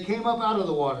water and they came up out of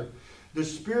the water. The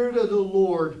Spirit of the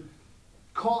Lord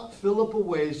caught Philip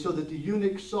away so that the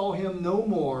eunuch saw him no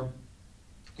more.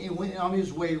 He went on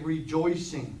his way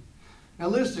rejoicing. Now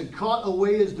listen, caught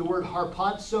away is the word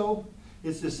harpazo.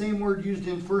 It's the same word used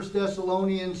in 1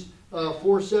 Thessalonians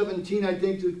 4:17, I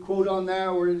think, to quote on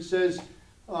that, where it says,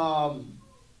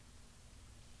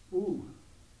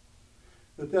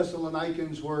 the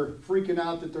Thessalonians were freaking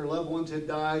out that their loved ones had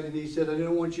died, and he said, I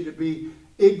didn't want you to be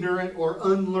ignorant or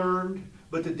unlearned,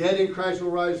 but the dead in Christ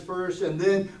will rise first, and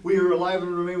then we who are alive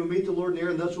and remain will meet the Lord in the air,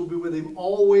 and thus will be with him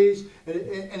always.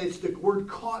 And it's the word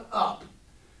caught up.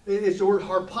 It's the word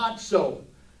harpazo.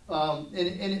 And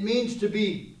it means to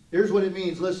be, here's what it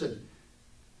means, listen.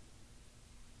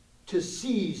 To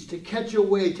seize, to catch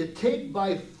away, to take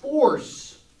by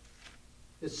force.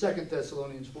 It's 2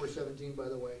 Thessalonians 4:17, by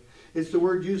the way. It's the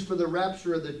word used for the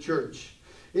rapture of the church.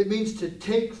 It means to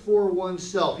take for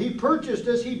oneself. He purchased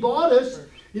us. He bought us.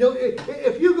 You know,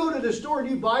 if you go to the store and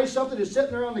you buy something that's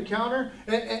sitting there on the counter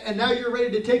and now you're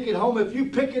ready to take it home, if you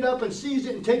pick it up and seize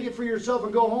it and take it for yourself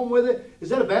and go home with it, is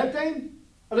that a bad thing?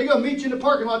 Are they going to meet you in the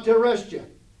parking lot to arrest you?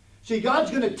 See,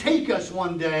 God's going to take us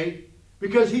one day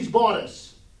because he's bought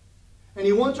us. And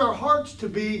he wants our hearts to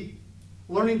be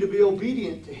learning to be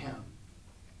obedient to him.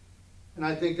 And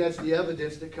I think that's the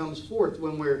evidence that comes forth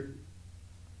when we're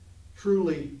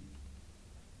truly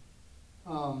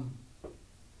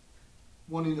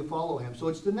wanting to follow him. So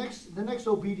it's the next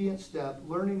obedient step,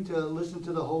 learning to listen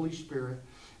to the Holy Spirit.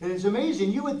 And it's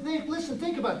amazing. You would think, listen,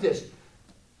 think about this.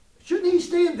 Shouldn't he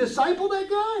stay and disciple that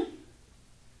guy?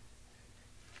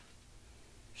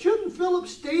 Shouldn't Philip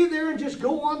stay there and just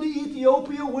go on to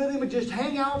Ethiopia with him and just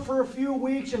hang out for a few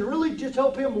weeks and really just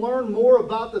help him learn more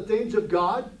about the things of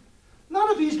God? Not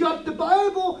if he's got the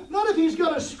Bible. Not if he's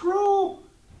got a scroll.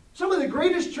 Some of the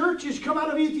greatest churches come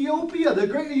out of Ethiopia.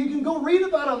 You can go read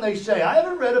about them, they say. I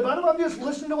haven't read about them. I'm just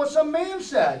listening to what some man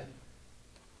said.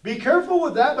 Be careful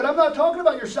with that, but I'm not talking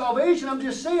about your salvation. I'm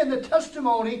just saying the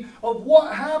testimony of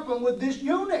what happened with this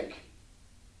eunuch.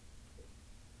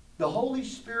 The Holy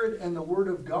Spirit and the Word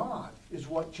of God is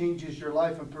what changes your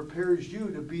life and prepares you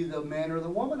to be the man or the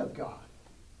woman of God.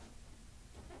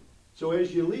 So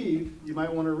as you leave, you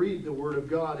might want to read the Word of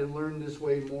God and learn this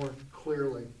way more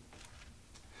clearly.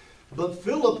 But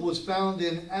Philip was found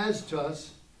in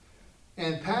Azotus,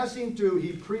 and passing through,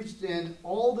 he preached in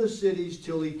all the cities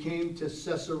till he came to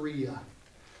Caesarea,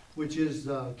 which is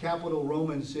the capital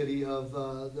Roman city of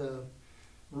the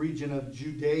region of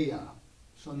Judea.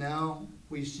 So now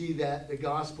we see that the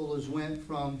gospel has went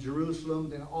from Jerusalem,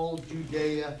 then all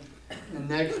Judea, and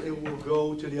next it will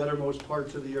go to the uttermost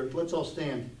parts of the earth. Let's all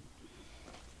stand.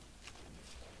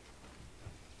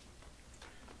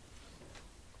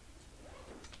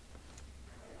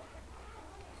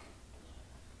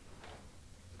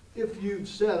 If you've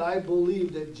said, I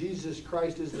believe that Jesus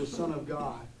Christ is the Son of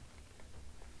God,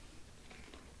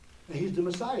 and He's the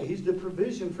Messiah, He's the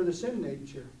provision for the sin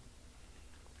nature,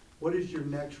 what is your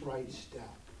next right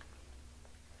step?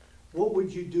 What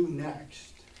would you do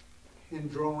next in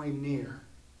drawing near?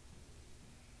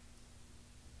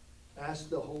 Ask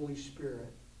the Holy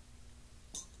Spirit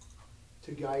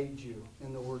to guide you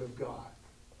in the Word of God.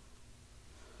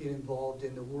 Get involved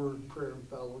in the Word, prayer, and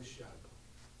fellowship.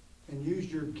 And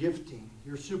use your gifting,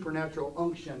 your supernatural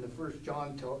unction, the 1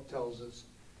 John tells us,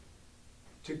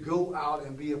 to go out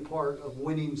and be a part of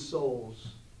winning souls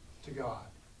to God.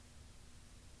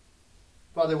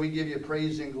 Father, we give you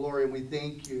praise and glory, and we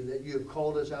thank you that you have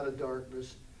called us out of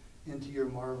darkness into your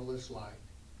marvelous light.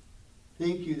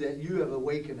 Thank you that you have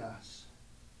awakened us.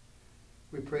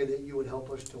 We pray that you would help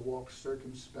us to walk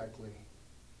circumspectly,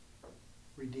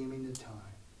 redeeming the time,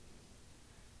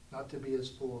 not to be as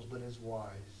fools, but as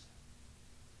wise.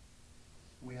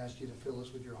 We ask you to fill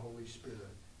us with your Holy Spirit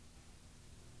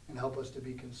and help us to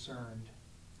be concerned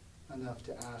enough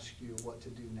to ask you what to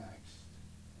do next.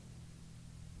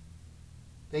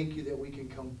 Thank you that we can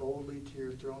come boldly to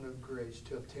your throne of grace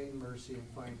to obtain mercy and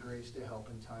find grace to help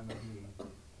in time of need.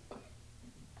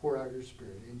 Pour out your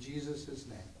Spirit. In Jesus'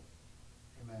 name,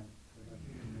 amen.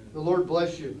 The Lord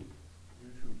bless you. You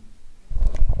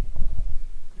too.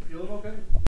 You feeling okay?